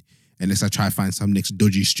again unless I try to find some next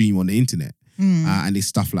dodgy stream on the internet. And it's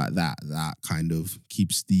stuff like that that kind of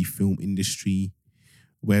keeps the film industry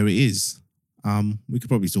where it is. We could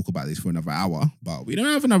probably talk about this for another hour, but we don't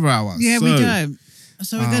have another hour. Yeah, we don't.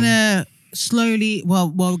 So we're going to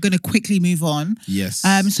we're going to quickly move on. Yes.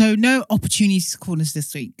 So no opportunities corners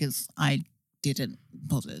this week because I didn't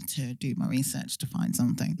bother to do my research to find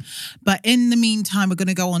something. But in the meantime, we're going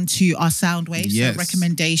to go on to our sound waves, so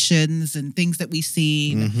recommendations and things that we've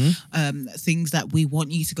seen, things that we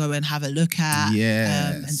want you to go and have a look at,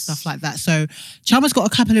 and stuff like that. So Chama's got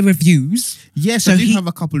a couple of reviews. Yes, so I do have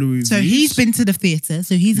a couple of reviews. So he's been to the theatre,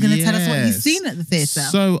 so he's going to tell us what he's seen at the theatre.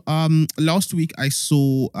 So last week I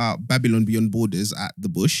saw Babylon Beyond Borders at the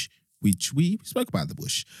Bush, which we spoke about the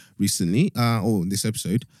Bush recently, or in this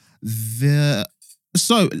episode.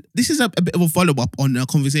 So this is a bit of a follow-up on a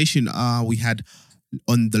conversation we had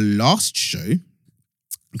on the last show.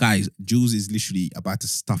 Guys, Jules is literally about to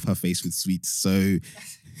stuff her face with sweets. So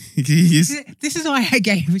this is why I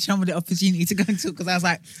gave Chama the opportunity to go and talk, because I was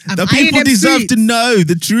like, the people deserve to know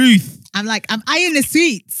the truth. I'm eyeing the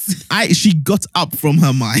sweets. She got up from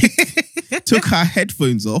her mic, took her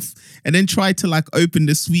headphones off, and then tried to open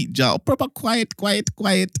the sweet jar. Proper quiet.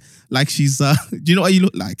 Like she's, do you know what you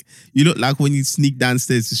look like? You look like when you sneak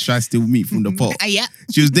downstairs to try to steal meat from the pot. Yeah.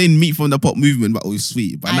 She was doing meat from the pot movement, but it was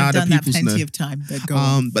sweet. But now the people know. Plenty of time. But go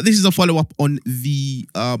on. But this is a follow-up on the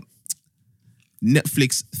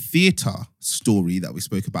Netflix theatre story that we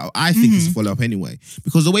spoke about. I think it's a follow-up anyway,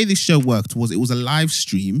 because the way this show worked was it was a live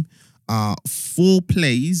stream. 4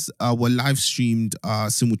 plays were live streamed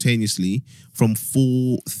simultaneously from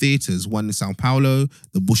 4 theatres, one in Sao Paulo,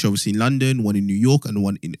 the Bush obviously in London, one in New York, and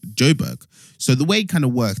one in Joburg. So the way it kind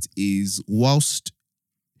of worked is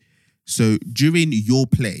during your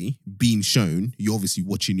play being shown, you're obviously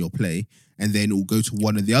watching your play, and then it will go to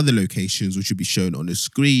one of the other locations which will be shown on the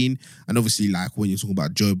screen. And obviously, when you're talking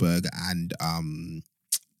about Joburg and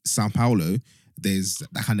Sao Paulo, there's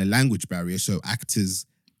that kind of language barrier. So actors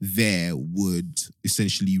there would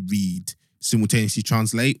essentially simultaneously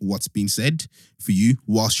translate what's being said for you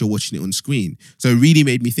whilst you're watching it on screen. So it really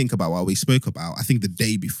made me think about what we spoke about, I think the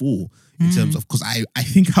day before, in terms of, because I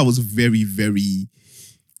think I was very, very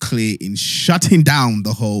clear in shutting down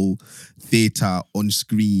the whole theatre on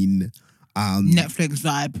screen Netflix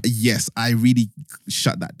vibe. Yes, I really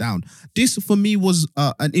shut that down. This for me was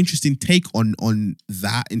an interesting take on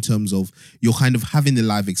that, in terms of you're kind of having the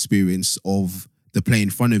live experience of the play in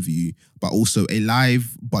front of you, but also a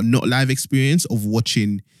live but not live experience of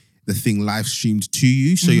watching the thing live streamed to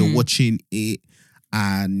you. So you're watching it,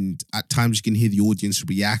 and at times you can hear the audience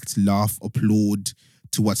react, laugh, applaud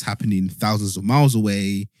to what's happening thousands of miles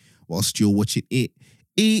away whilst you're watching it.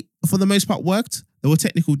 It, for the most part, worked. There were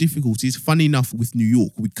technical difficulties. Funny enough, with New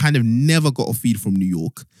York, we kind of never got a feed from New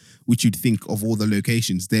York, which you'd think of all the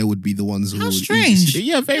locations, there would be the ones who How strange.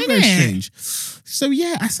 Yeah, very, very strange. So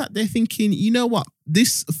yeah, I sat there thinking, you know what?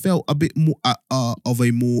 This felt a bit more of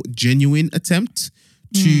a more genuine attempt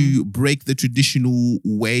to break the traditional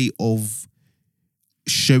way of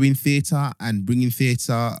showing theatre and bringing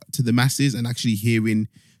theatre to the masses and actually hearing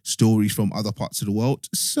stories from other parts of the world.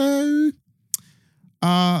 So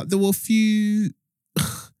there were a few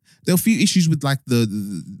issues with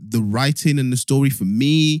the writing and the story. For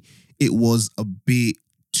me, it was a bit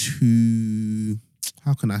too,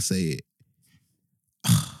 how can I say it?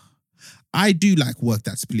 I do like work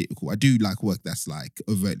that's political. I do like work that's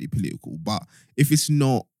overtly political. But if it's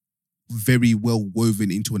not very well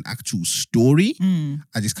woven into an actual story,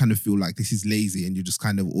 I just kind of feel like this is lazy, and you're just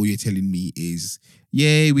kind of, all you're telling me is,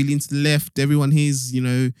 yay, we lean to the left. Everyone here's,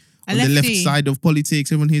 on the left side of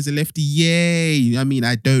politics. Everyone here's a lefty. Yay. I mean,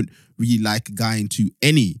 I don't really like going to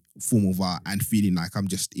any form of art and feeling like I'm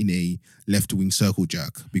just in a left-wing circle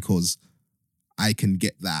jerk, because I can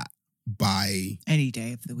get that by any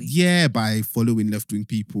day of the week. Yeah, by following left-wing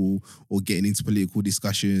people or getting into political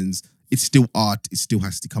discussions. It's still art. It still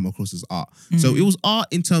has to come across as art. So it was art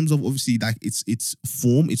in terms of, obviously, its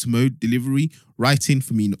form, its mode, delivery. Writing,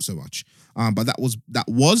 for me, not so much. But that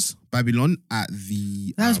was Babylon at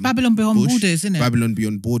the... That was Babylon Beyond Borders, isn't it? Babylon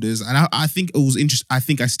Beyond Borders. And I think it was interesting. I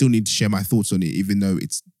think I still need to share my thoughts on it, even though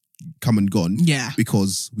it's come and gone. Yeah.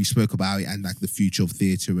 Because we spoke about it and the future of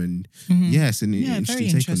theatre, and yes, and very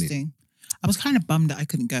interesting take on it. I was kind of bummed that I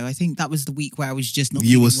couldn't go. I think that was the week where I was just not You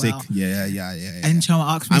feeling were sick. well. Yeah. And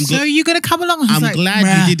Chama asked me, I'm so gl- are you going to come along? I was I'm like, glad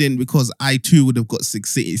 "Bruh." you didn't, because I too would have got sick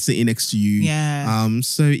sitting next to you. Yeah.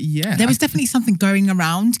 So yeah. There was definitely something going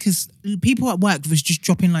around because people at work was just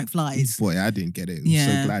dropping like flies. Boy, I didn't get it. I'm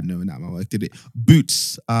Yeah. so glad knowing that my work did it.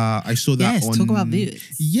 Boots. I saw that Yes, on. talk about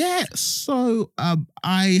Boots. Yeah. So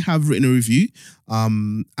I have written a review.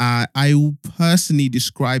 I will personally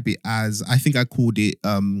describe it as, I think I called it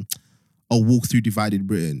a walk through divided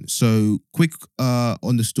Britain. So quick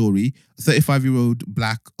on the story: 35-year-old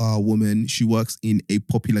black woman. She works in a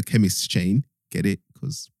popular chemist chain. Get it?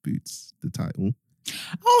 Because Boots, the title.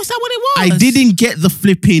 Oh, is that what it was? I didn't get the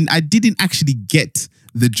flipping. I didn't actually get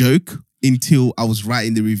the joke until I was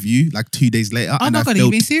writing the review, like 2 days later. Oh and my I God, are felt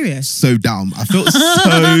you being serious? so dumb. I felt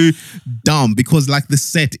so dumb because like the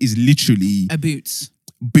set is literally A Boots.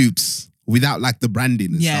 Boots without like the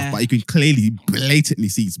branding and Yeah. stuff, but you can clearly blatantly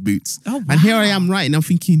see it's Boots. Oh, wow. And here I am writing. I'm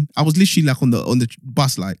thinking, I was literally like on the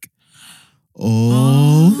bus, like,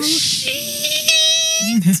 oh shit.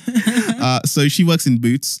 So she works in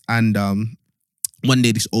Boots, and one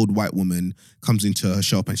day this old white woman comes into her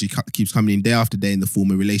shop, and she keeps coming in day after day in the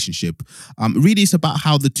form of relationship. Really, it's about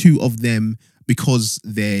how the two of them, because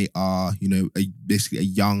they are, basically a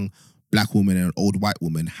young black woman and an old white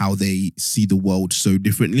woman, how they see the world so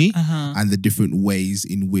differently, and the different ways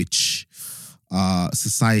in which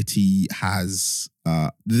society has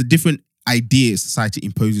the different ideas society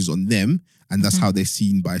imposes on them, and that's how they're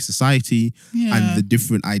seen by society, and the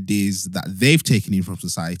different ideas that they've taken in from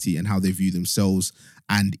society and how they view themselves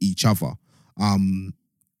and each other. It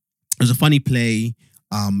was a funny play.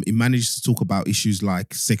 It managed to talk about issues like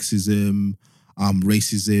sexism,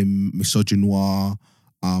 racism, misogynoir,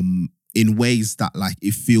 in ways that like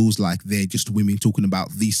it feels like they're just women talking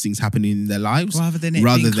about these things happening in their lives, Rather than it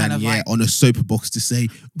being kind of like, on a soapbox to say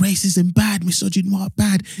racism bad, misogynoir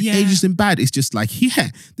bad, ageism bad. It's just like,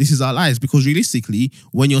 this is our lives. Because realistically,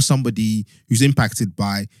 when you're somebody who's impacted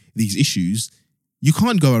by these issues, you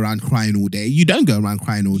can't go around crying all day. You don't go around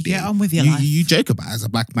crying all day. Get on with your life. You joke about, as a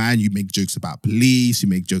black man, you make jokes about police, you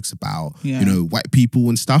make jokes about, white people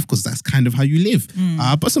and stuff, because that's kind of how you live.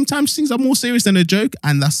 But sometimes things are more serious than a joke.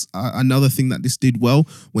 And that's another thing that this did well.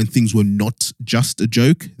 When things were not just a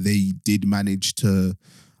joke, they did manage to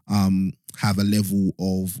have a level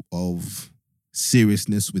of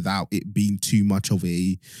seriousness without it being too much of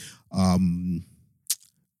a...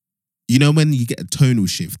 when you get a tonal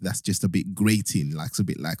shift, that's just a bit grating. Like, it's a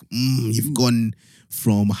bit like, you've gone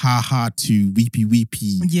from ha-ha to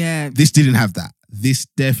weepy. Yeah. This didn't have that. This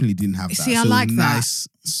definitely didn't have that. See, I like nice,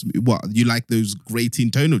 that. What, you like those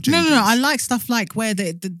grating tonal changes? No. I like stuff like where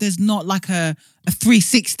there's not like a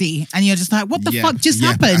 360 and you're just like, what the fuck just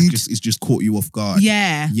happened? It's just caught you off guard.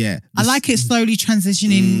 Yeah. I like it slowly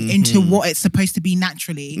transitioning into what it's supposed to be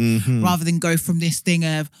naturally, rather than go from this thing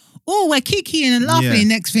of, oh, we're kikiing and laughing. And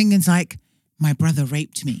next thing it's like, my brother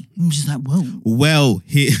raped me. I'm just like, whoa. Well,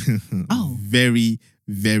 here, Oh. very,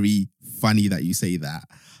 very funny that you say that.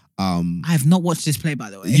 I have not watched this play,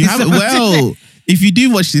 by the way. You haven't? Well, if you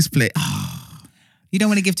do watch this play, you don't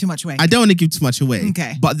want to give too much away. I don't want to give too much away.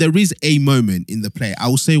 Okay. But there is a moment in the play. I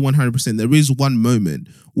will say 100%. There is one moment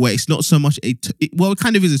where it's not so much it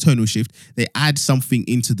kind of is a tonal shift. They add something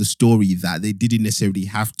into the story that they didn't necessarily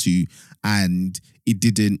have to, and it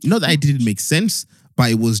didn't. Not that it didn't make sense,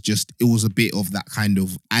 but it was a bit of that kind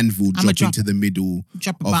of anvil drop into the middle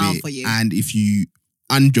drop a of bomb it. for you. And if you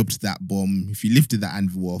undropped that bomb, if you lifted that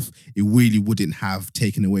anvil off, it really wouldn't have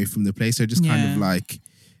taken away from the play. So just kind of like,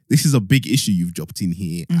 this is a big issue you've dropped in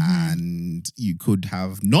here, and you could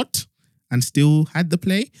have not and still had the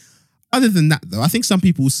play. Other than that, though, I think some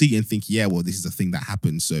people will see it and think, yeah, well, this is a thing that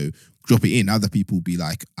happened, so drop it in. Other people will be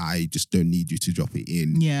like, I just don't need you to drop it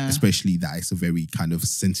in. Yeah. Especially that it's a very kind of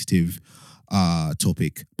sensitive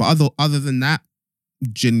topic. But other than that,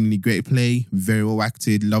 genuinely great play, very well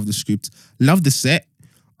acted, love the script, love the set.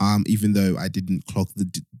 Even though I didn't clock the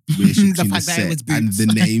relationship between the set and the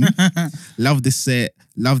name. Love the set,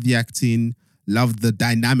 love the acting, love the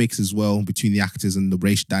dynamics as well between the actors and the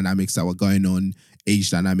racial dynamics that were going on, age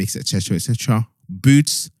dynamics, etc., etc.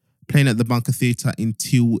 Boots, playing at the Bunker Theatre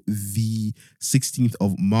until the 16th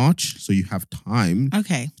of March, so you have time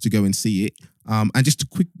to go and see it. And just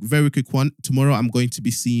a very quick one. Tomorrow I'm going to be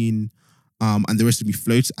seeing, and the rest of me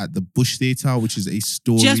floats at the Bush Theatre, which is a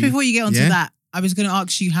story. Just before you get onto that, I was going to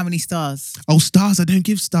ask you how many stars. Oh, stars! I don't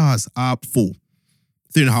give stars. 4,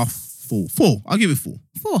 3.5, 4. I'll give it 4.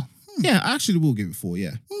 4. Yeah, I actually will give it 4.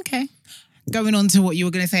 Yeah. Okay. Going on to what you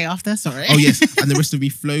were going to say after. Sorry. Oh yes, and the rest of me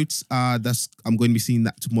floats. I'm going to be seeing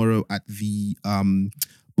that tomorrow at the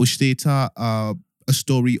Bush Theatre. a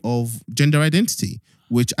story of gender identity,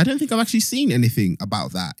 which I don't think I've actually seen anything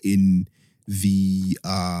about that in the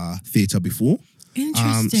theatre before.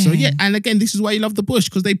 Interesting. So yeah, and again, this is why you love the Bush,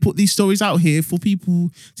 because they put these stories out here for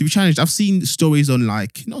people to be challenged. I've seen stories on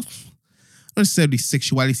like, not necessarily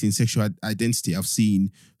sexuality and sexual identity. I've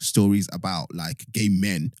seen stories about like gay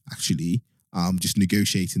men actually just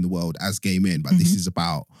negotiating the world as gay men, but this is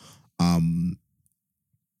about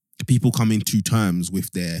people coming to terms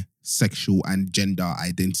with their sexual and gender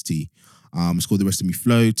identity. It's called The Rest of Me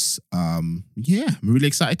Floats. Yeah, I'm really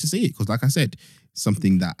excited to see it because, like I said,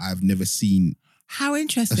 something that I've never seen. How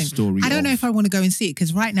interesting. A story I don't know of- if I want to go and see it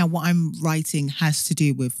because right now what I'm writing has to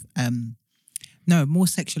do with more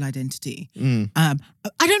sexual identity. I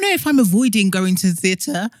don't know if I'm avoiding going to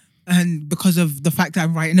theatre and because of the fact that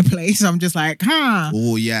I'm writing a play, so I'm just like,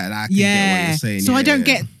 Oh yeah, I can get what you're saying. So Yeah, I don't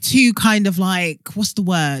yeah. get too kind of like, what's the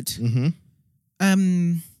word?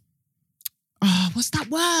 What's that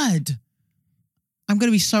word? I'm going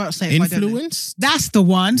to be so upset if I don't know. Influence? That's the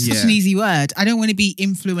one. Such Yeah. an easy word. I don't want to be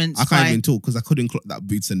influenced I can't by... even talk because I couldn't clock that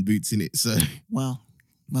boots and boots in it. So Well,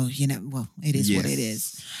 you know, it is what Yes. it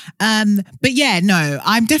is. But yeah, no,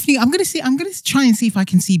 I'm going to try and see if I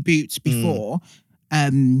can see Boots before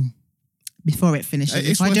it finishes.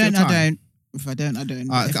 It's If I worth your don't, I time. don't. If I don't, I don't.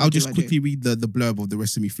 If I I'll do, just I do. quickly read the blurb of The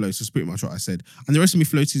Rest of Me Floats. That's pretty much what I said. And The Rest of Me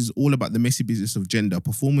Floats is all about the messy business of gender.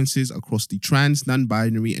 Performances across the trans,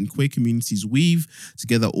 non-binary and queer communities weave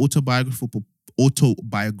together autobiographical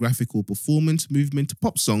performance, movement,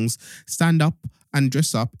 pop songs, stand up and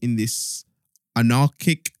dress up in this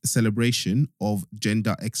anarchic celebration of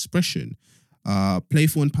gender expression.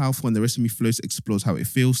 Playful and powerful, and The Rest of Me Floats explores how it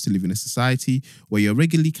feels to live in a society where you're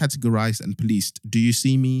regularly categorized and policed. Do you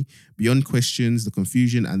see me? Beyond questions, the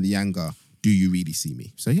confusion and the anger. Do you really see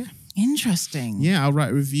me? So yeah. Interesting. Yeah, I'll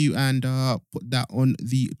write a review and put that on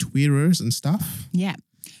the Twitters and stuff. Yeah.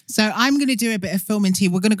 So I'm going to do a bit of film and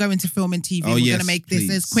TV. We're going to go into film and TV. Oh, We're yes, going to make this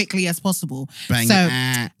as please. quickly as possible. Bang So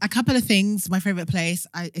it. a couple of things. My favorite place.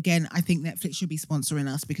 I think Netflix should be sponsoring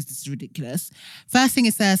us because this is ridiculous. First thing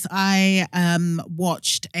is this. I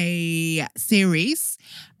watched a series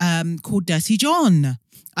called Dirty John.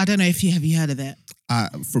 I don't know if you have heard of it.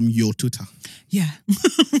 From your Twitter. Yeah.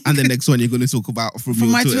 And the next one you're going to talk about from your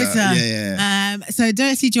my Twitter. Twitter. Yeah. So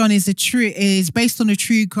Dirty John is based on a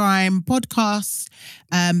true crime podcast,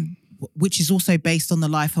 which is also based on the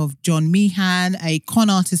life of John Meehan, a con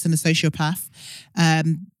artist and a sociopath.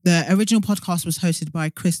 The original podcast was hosted by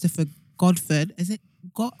Christopher Godford. Is it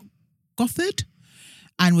Gofford?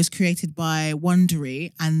 And was created by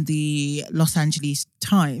Wondery and the Los Angeles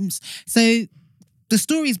Times. So the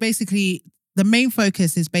story is basically, the main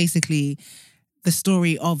focus is basically the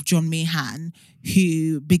story of John Meehan,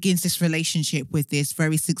 who begins this relationship with this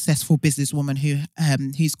very successful businesswoman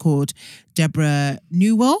who's called Deborah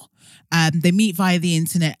Newell. They meet via the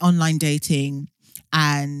internet, online dating,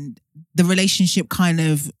 and the relationship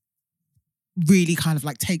really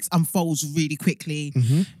unfolds really quickly.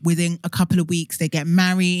 Within a couple of weeks, they get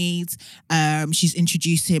married. She's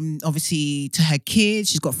introduced him, obviously, to her kids.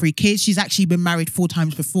 She's got 3 kids. She's actually been married 4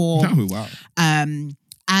 times before. Oh, wow.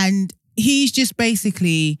 And he's just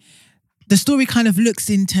basically, the story kind of looks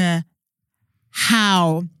into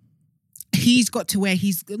how he's got to where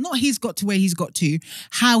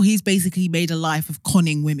how he's basically made a life of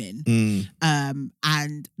conning women.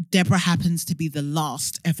 And Deborah happens to be the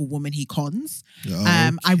last ever woman he cons.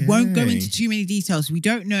 I won't go into too many details. We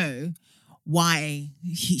don't know why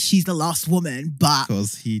she's the last woman, but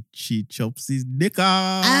Because she chops his dick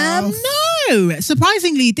off. no,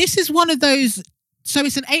 surprisingly, this is one of those. So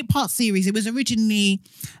it's an 8-part series. It was originally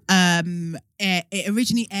aired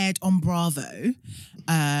on Bravo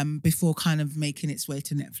before kind of making its way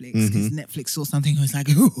to Netflix, because Netflix saw something and was like,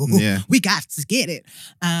 "Ooh, Yeah. we got to get it."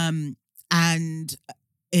 And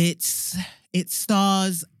it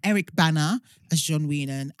stars Eric Bana as John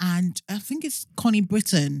Weenan, and I think it's Connie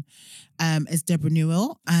Britton as Deborah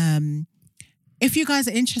Newell. If you guys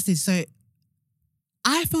are interested, so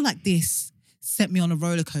I feel like this set me on a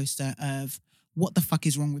roller coaster of what the fuck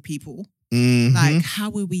is wrong with people? Like, how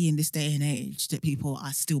are we in this day and age that people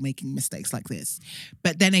are still making mistakes like this?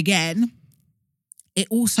 But then again, it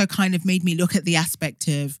also kind of made me look at the aspect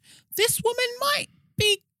of this woman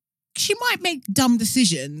she might make dumb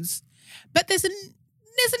decisions, but there's an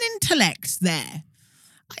intellect there.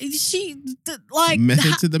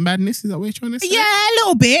 Method to the madness, is that what you're trying to say? Yeah, a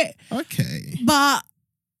little bit. Okay. But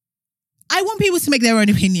I want people to make their own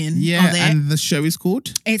opinion Yeah, of it. and the show is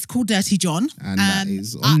called? It's called Dirty John. And that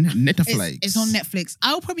is on Netflix. It's on Netflix.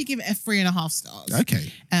 I'll probably give it a 3.5 stars. Okay.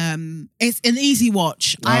 It's an easy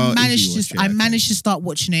watch. I Oh, managed easy watch, yeah, to start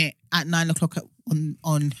watching it at 9 o'clock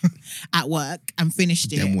on at work and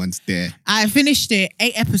finished it. Them ones there. I finished it,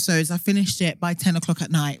 8 episodes. I finished it by 10 o'clock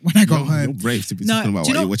at night when I got home. You're brave to be No, talking about do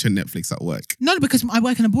you what know- you're watching Netflix at work. No, because I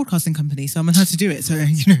work in a broadcasting company, so I'm allowed to do it. So,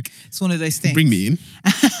 you know, it's one of those things. Bring me in.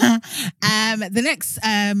 The next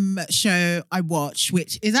show I watched,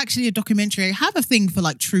 which is actually a documentary. I have a thing for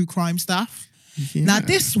like true crime stuff. Yeah. Now,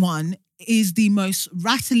 this one is the most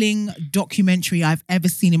rattling documentary I've ever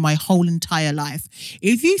seen in my whole entire life.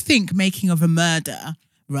 If you think Making of a Murderer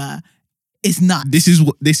is nuts, This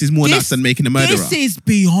is more nuts than Making a Murderer. This is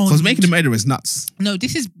beyond. Because Making a Murderer is nuts. No,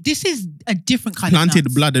 this is a different kind Planted of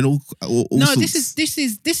nuts. blood and all No, sorts. this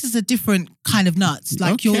is a different kind of nuts.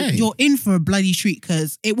 Like Okay. you're in for a bloody treat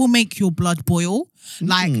because it will make your blood boil.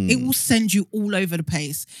 Like Hmm. it will send you all over the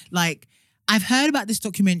place. Like I've heard about this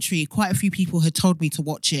documentary. Quite a few people had told me to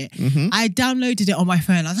watch it. Mm-hmm. I downloaded it on my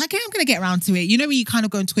phone. I was like, yeah, I'm gonna get around to it. You know when you kind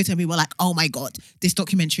of go on Twitter and people are like, oh my God, this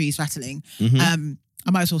documentary is rattling. I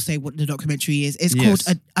might as well say what the documentary is. It's Yes.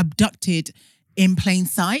 called Abducted in Plain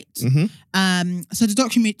Sight. So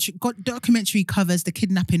the documentary covers the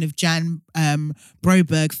kidnapping of Jan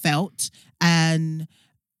Broberg Felt, an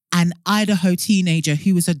Idaho teenager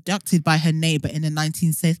who was abducted by her neighbor in the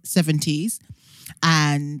 1970s.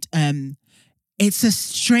 And it's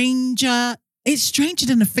stranger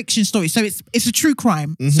than a fiction story. So it's a true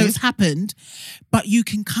crime. So it's happened, but you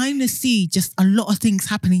can kind of see just a lot of things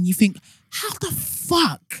happening. You think, how the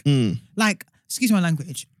fuck? Like, excuse my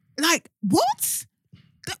language. Like, what?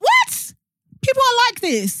 What? People are like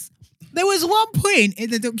this. There was one point in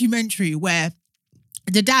the documentary where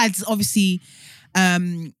the dad's obviously,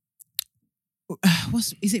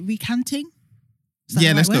 is it recanting? Is that the Yeah,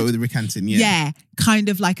 right let's go word? with recanting. Yeah. Yeah, kind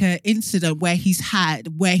of like an incident where he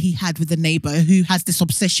had with a neighbor who has this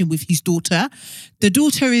obsession with his daughter. The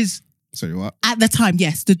daughter is Sorry, what? at the time,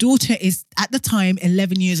 yes, the daughter is at the time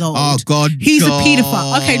 11 years old. Oh God, He's God. a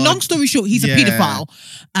paedophile. Okay, long story short, he's Yeah. a paedophile.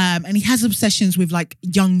 And he has obsessions with like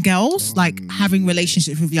young girls, like having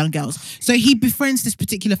relationships with young girls. So he befriends this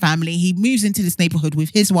particular family. He moves into this neighborhood with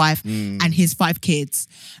his wife and his 5 kids.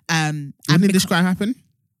 When did this crime happen?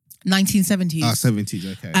 1970s. 70s,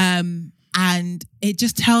 okay. And it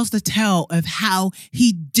just tells the tale of how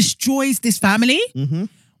he destroys this family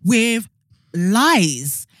with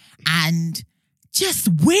lies and just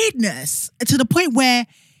weirdness to the point where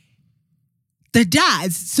the dad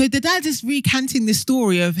is recanting the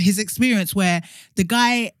story of his experience where the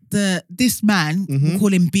guy, this man, we'll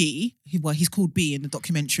call him B, he's called B in the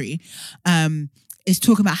documentary, is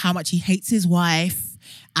talking about how much he hates his wife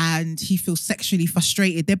and he feels sexually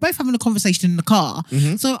frustrated. They're both having a conversation in the car.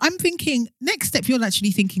 So I'm thinking, next step, you're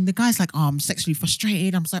actually thinking, the guy's like, oh, I'm sexually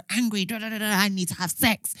frustrated. I'm so angry. I need to have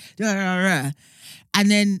sex. And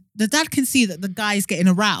then the dad can see that the guy is getting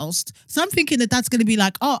aroused. So I'm thinking the dad's going to be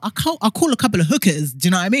like, oh, I'll call a couple of hookers. Do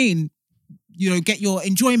you know what I mean? You know, get your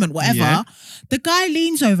enjoyment, whatever. Yeah. The guy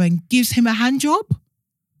leans over and gives him a hand job.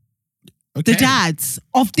 Okay. The dads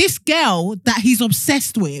of this girl that he's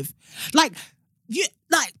obsessed with. Like,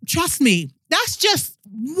 trust me, that's just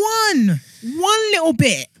one little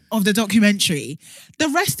bit of the documentary. The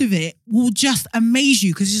rest of it will just amaze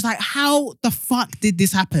you because it's like, how the fuck did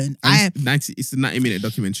this happen? And it's a 90-minute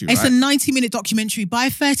documentary, It's right? a 90-minute documentary. By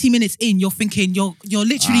 30 minutes in, you're thinking you're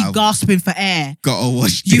literally gasping for air. Gotta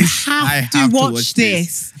watch You this. have I to watch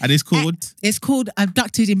this. And it's called It's called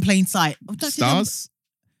Abducted in Plain Sight. Stars?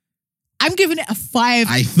 I'm giving it a 5.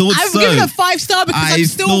 I thought I'm so. giving it a 5-star because I'm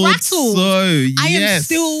still thought rattled. So. I am Yes.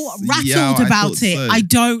 still rattled Yeah, I about thought it. so.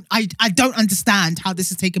 I don't understand how this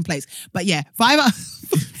has taken place. But yeah, 5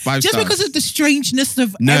 5 just stars. because of the strangeness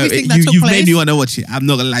of No, everything that took you've place. made me want to watch it. I'm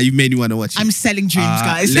not gonna lie, you've made me want to watch it. I'm selling dreams,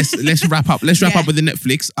 guys. Let's wrap up. Let's wrap Yeah. up with the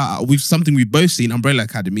Netflix. With something we've both seen, Umbrella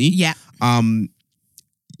Academy. Yeah.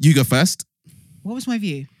 You go first. What was my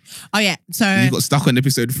view? Oh yeah, so You got stuck on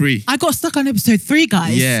episode 3. I got stuck on episode 3,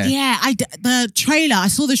 guys. Yeah. Yeah. The trailer. I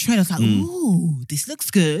saw the trailer. I was like, ooh, this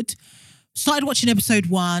looks good. Started watching episode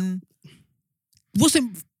 1.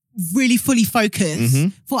 Wasn't really fully focused.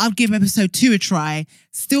 Thought I'd give episode 2 a try.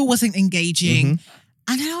 Still wasn't engaging.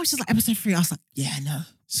 And then I was just like, episode 3. I was like, yeah, no.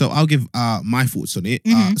 So I'll give my thoughts on it.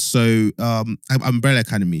 Umbrella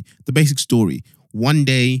Academy, the basic story. One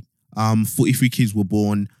day, 43 kids were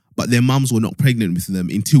born, but their mums were not pregnant with them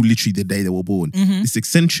until literally the day they were born. This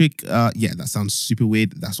eccentric, that sounds super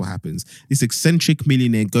weird. That's what happens. This eccentric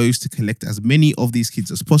millionaire goes to collect as many of these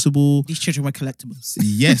kids as possible. These children were collectibles.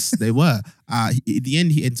 Yes, they were. At the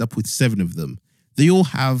end, he ends up with 7 of them. They all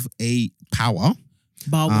have a power.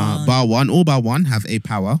 Bar one. Bar one have a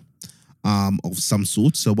power of some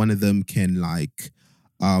sort. So one of them can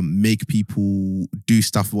make people do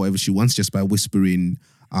stuff whatever she wants just by whispering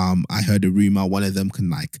I heard a rumor one of them can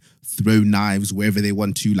like throw knives wherever they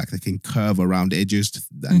want to, like they can curve around edges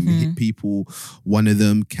and hit people. One of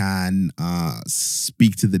them can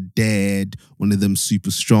speak to the dead. One of them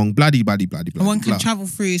super strong. Bloody. One can travel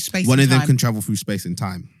through space. One and of them time. can travel through space and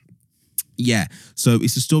time. Yeah. So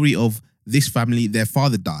it's a story of this family. Their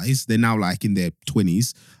father dies. They're now like in their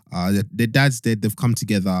 20s. Their dad's dead. They've come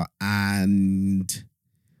together and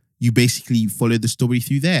you basically follow the story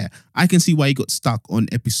through there. I can see why you got stuck on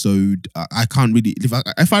episode. I can't really.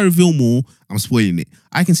 If I reveal more, I'm spoiling it.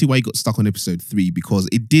 I can see why you got stuck on episode 3 because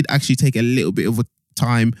it did actually take a little bit of a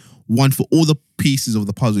time. One, for all the pieces of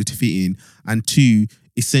the puzzle to fit in, and two,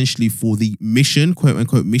 essentially for the mission, quote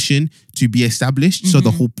unquote mission, to be established. So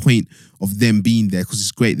the whole point of them being there, because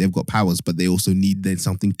it's great, they've got powers, but they also need then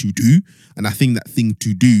something to do. And I think that thing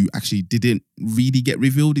to do actually didn't really get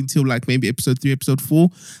revealed until like maybe episode 3, episode 4.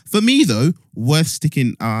 For me though, worth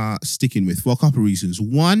sticking with for a couple of reasons.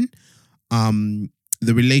 One,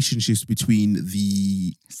 the relationships between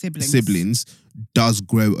the siblings does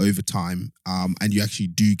grow over time, and you actually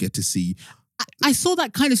do get to see. I saw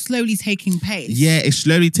that kind of slowly taking place. Yeah, it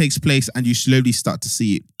slowly takes place and you slowly start to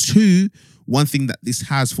see it. Two, one thing that this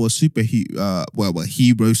has for a superhero,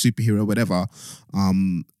 whatever,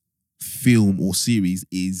 film or series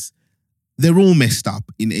is they're all messed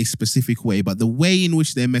up in a specific way, but the way in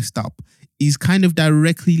which they're messed up is kind of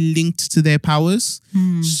directly linked to their powers.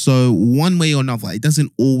 So one way or another, it doesn't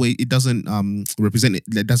present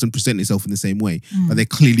itself in the same way, but they're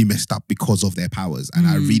clearly messed up because of their powers. And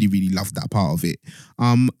I really, really loved that part of it.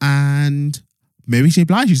 And Mary J.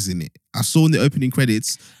 Blige is in it. I saw in the opening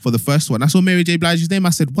credits for the first one, I saw Mary J. Blige's name. I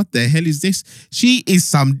said, what the hell is this? She is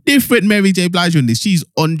some different Mary J. Blige on this. She's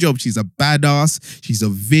on job. She's a badass. She's a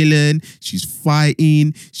villain. She's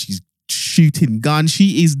fighting. She's shooting guns.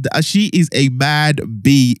 She is a bad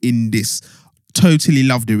bee in this. Totally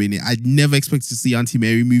loved her in it. I'd never expected to see Auntie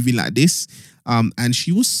Mary moving like this. And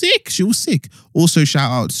she was sick. Also,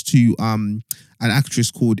 shout outs to an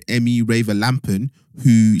actress called Emmy Raver Lampin,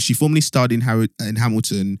 who she formerly starred in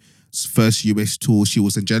Hamilton's first US tour. She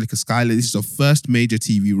was Angelica Schuyler. This is her first major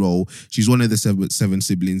TV role. She's one of the seven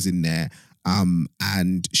siblings in there.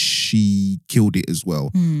 And she killed it as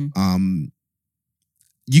well.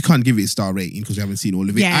 You can't give it a star rating because you haven't seen all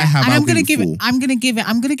of it. Yeah, I have. And I'm gonna give it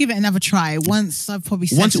another try once I've probably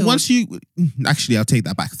settled. Once you actually, I'll take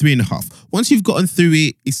that back. 3.5. Once you've gotten through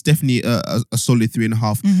it, it's definitely a solid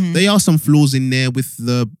 3.5. There are some flaws in there with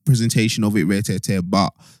the presentation of it,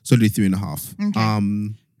 but solid 3.5.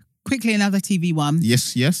 Okay. Quickly, another TV one.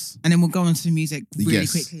 Yes. And then we'll go on to the music really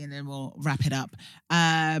quickly, and then we'll wrap it up.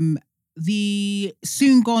 The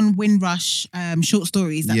soon gone Windrush short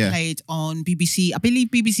stories that played on BBC, I believe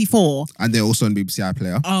BBC 4. And they're also on BBC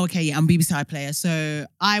iPlayer. Oh, okay, yeah, on BBC iPlayer. So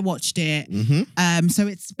I watched it. So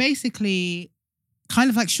it's basically kind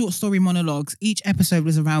of like short story monologues. Each episode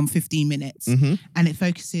was around 15 minutes, and it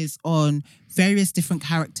focuses on various different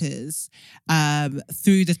characters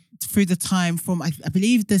through the time from I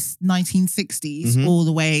believe the 1960s all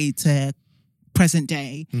the way to present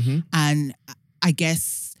day, and I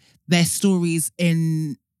guess their stories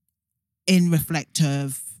in reflect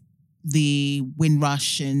of the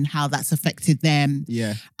Windrush and how that's affected them.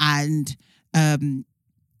 Yeah. And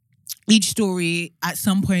each story at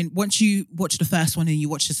some point, once you watch the first one and you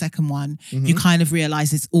watch the second one, you kind of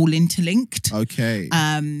realize it's all interlinked. Okay.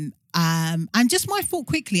 And just my thought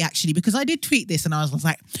quickly, actually, because I did tweet this and I was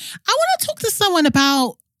like, I want to talk to someone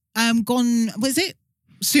about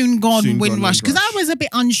Soon Gone Windrush, because I was a bit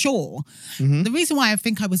unsure. The reason why I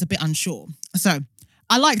think I was a bit unsure. So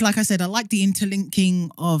like I said, I like the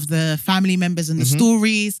interlinking of the family members and the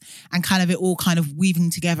stories and kind of it all kind of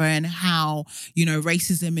weaving together and how,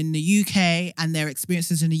 racism in the UK and their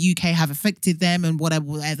experiences in the UK have affected them and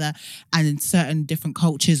whatever, and in certain different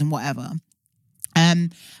cultures and whatever.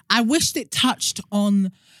 I wished it touched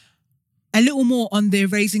on a little more on the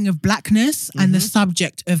erasing of blackness and the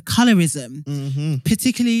subject of colorism,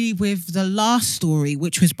 particularly with the last story,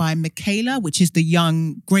 which was by Michaela, which is the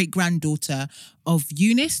young great-granddaughter of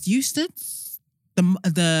Eustace,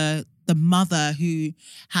 the mother who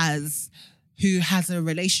has a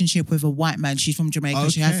relationship with a white man. She's from Jamaica.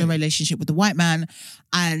 Okay. She has a relationship with a white man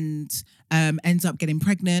and ends up getting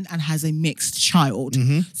pregnant and has a mixed child.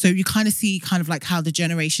 So you kind of see like how the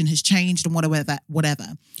generation has changed and whatever.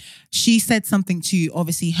 She said something to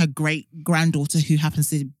obviously her great-granddaughter, who happens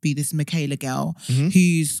to be this Michaela girl,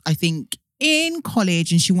 who's, I think, in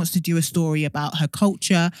college, and she wants to do a story about her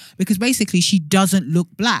culture because basically she doesn't look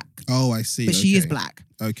black. Oh, I see. But she is black.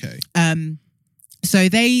 Okay. So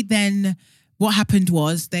they then, what happened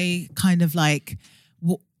was they kind of like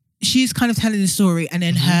she's kind of telling the story, and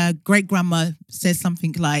then her great grandma says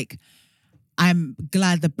something like, "I'm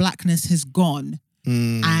glad the blackness has gone."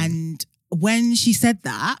 And when she said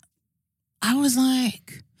that, I was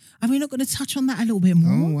like, are we not going to touch on that a little bit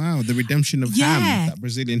more? Oh, wow. The redemption of Ham, that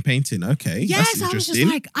Brazilian painting. Okay. Yes, that's interesting.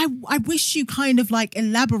 I was just like, I wish you kind of like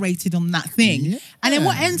elaborated on that thing. Yeah. And then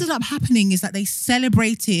what ended up happening is that they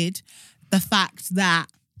celebrated the fact that,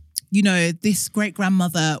 you know, this great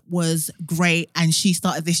grandmother was great and she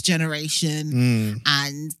started this generation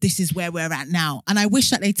and this is where we're at now. And I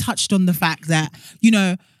wish that they touched on the fact that, you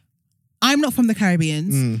know, I'm not from the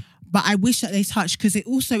Caribbean, but I wish that they touched, because it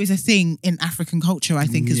also is a thing in African culture, I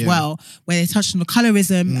think, as well, where they touched on the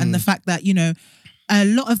colorism and the fact that, you know, a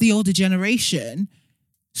lot of the older generation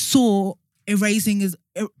saw the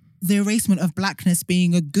erasement of blackness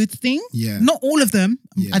being a good thing. Yeah. Not all of them.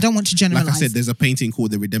 Yeah. I don't want to generalize. Like I said, there's a painting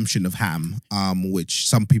called The Redemption of Ham, which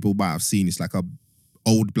some people might have seen. It's like a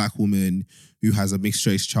old black woman who has a mixed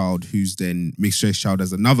race child, who's then mixed race child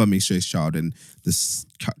has another mixed race child, and this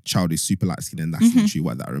child is super light skinned, and that's literally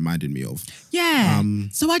what that reminded me of. Yeah.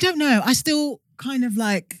 So I don't know. I still kind of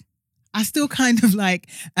like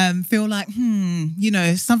feel like, you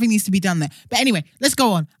know, something needs to be done there. But anyway, let's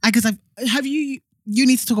go on. Because you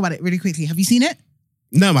need to talk about it really quickly. Have you seen it?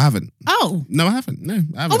 No, I haven't. Oh. No, I haven't. No,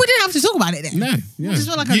 I haven't. Oh, we didn't have to talk about it then. No. Yeah. I just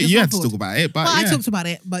feel like you had to talk about it, but I talked about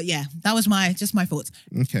it, but yeah, that was my thoughts.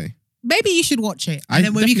 Okay. Maybe you should watch it, and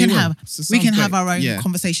then we can have our own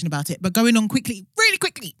conversation about it. But going on quickly, really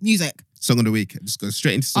quickly, music. Song of the week. Just go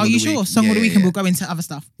straight into song of the week. Are you sure? Song of the week, and we'll go into other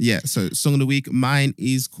stuff. Yeah. So song of the week, mine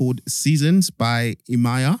is called "Seasons" by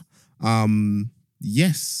Imaya.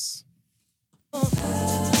 Yes.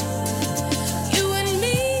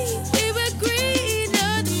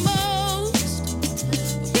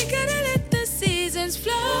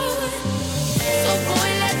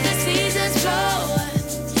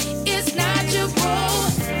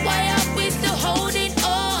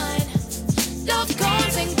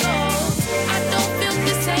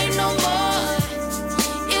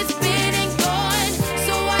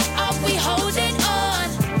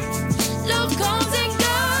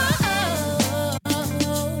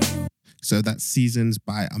 So that's Seasons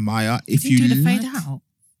by Amaya. If Did you do the fade out?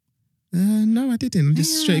 No, I didn't. I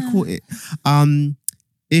just straight caught it.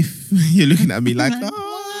 If you're looking at me like,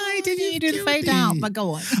 why didn't you do the fade out? But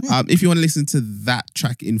go on. If you want to listen to that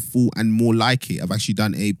track in full and more like it, I've actually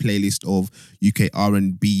done a playlist of UK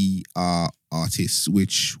R&B artists,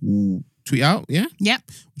 which will tweet out, yeah? Yep.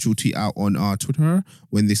 Which will tweet out on our Twitter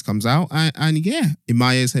when this comes out. And yeah,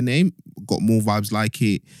 Imaya is her name. Got more vibes like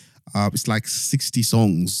it. It's like 60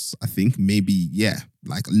 songs, I think, maybe,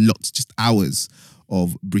 like lots, just hours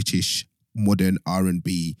of British modern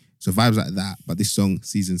R&B. So vibes like that. But this song,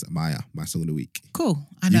 Seasons, Amaya, my song of the week. Cool.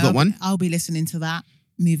 You got one? I'll be listening to that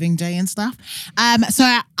moving day and stuff. So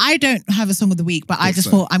I don't have a song of the week, but I just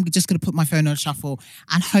thought I'm just going to put my phone on shuffle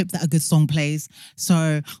and hope that a good song plays.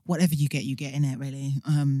 So whatever you get in it, really.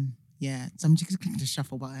 Yeah. So I'm just clicking the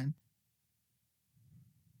shuffle button.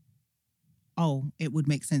 Oh, it would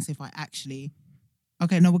make sense if I actually...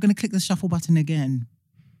 Okay, no, we're going to click the shuffle button again.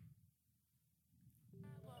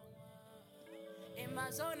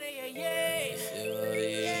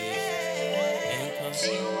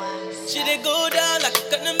 She did go down like a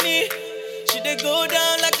cut to me. She did go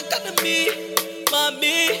down like a cut to me.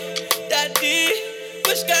 Mommy, daddy,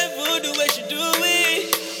 which kind of voodoo way she do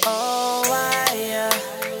it? Oh, I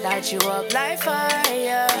light you up like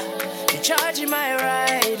fire. You charging my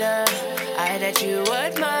rider. I that you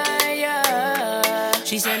admire.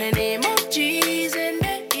 She's sending emojis in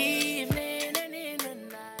the evening and in the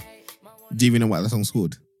night. Do you even know what that song's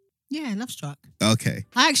called? Yeah, Love Struck. Okay.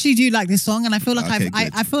 I actually do like this song, and I feel like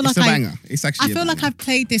I feel like it's a banger. It's actually I feel like I've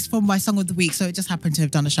played this for my song of the week, so it just happened to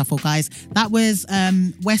have done a shuffle, guys. That was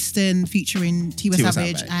Western featuring Tiwa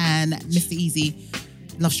Savage and Mr. Easy.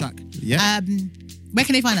 Love Struck. Yeah. Where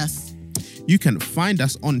can they find us? You can find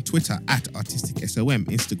us on Twitter at ArtisticSOM,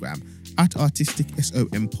 Instagram at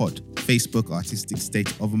ArtisticSOM Pod, Facebook Artistic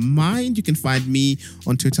State of Mind. You can find me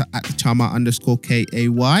on Twitter at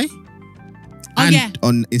Chama_KAY. And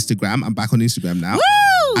on Instagram, I'm back on Instagram now.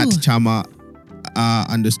 Woo! At Chama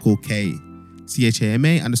 _K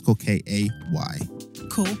CHAMA_KAY.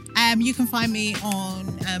 Cool. You can find me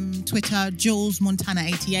on Twitter, Jules Montana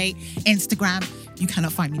 88. Instagram, you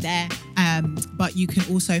cannot find me there. But you can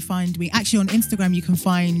also find me actually on Instagram. You can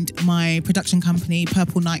find my production company,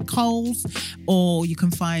 Purple Night Coals, or you can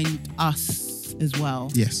find us as well.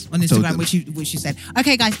 Yes. On Instagram, which you said.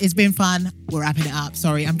 Okay, guys, it's been fun. We're wrapping it up.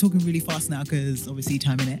 Sorry, I'm talking really fast now because obviously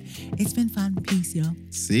time in it. It's been fun. Peace, y'all.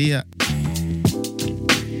 See ya.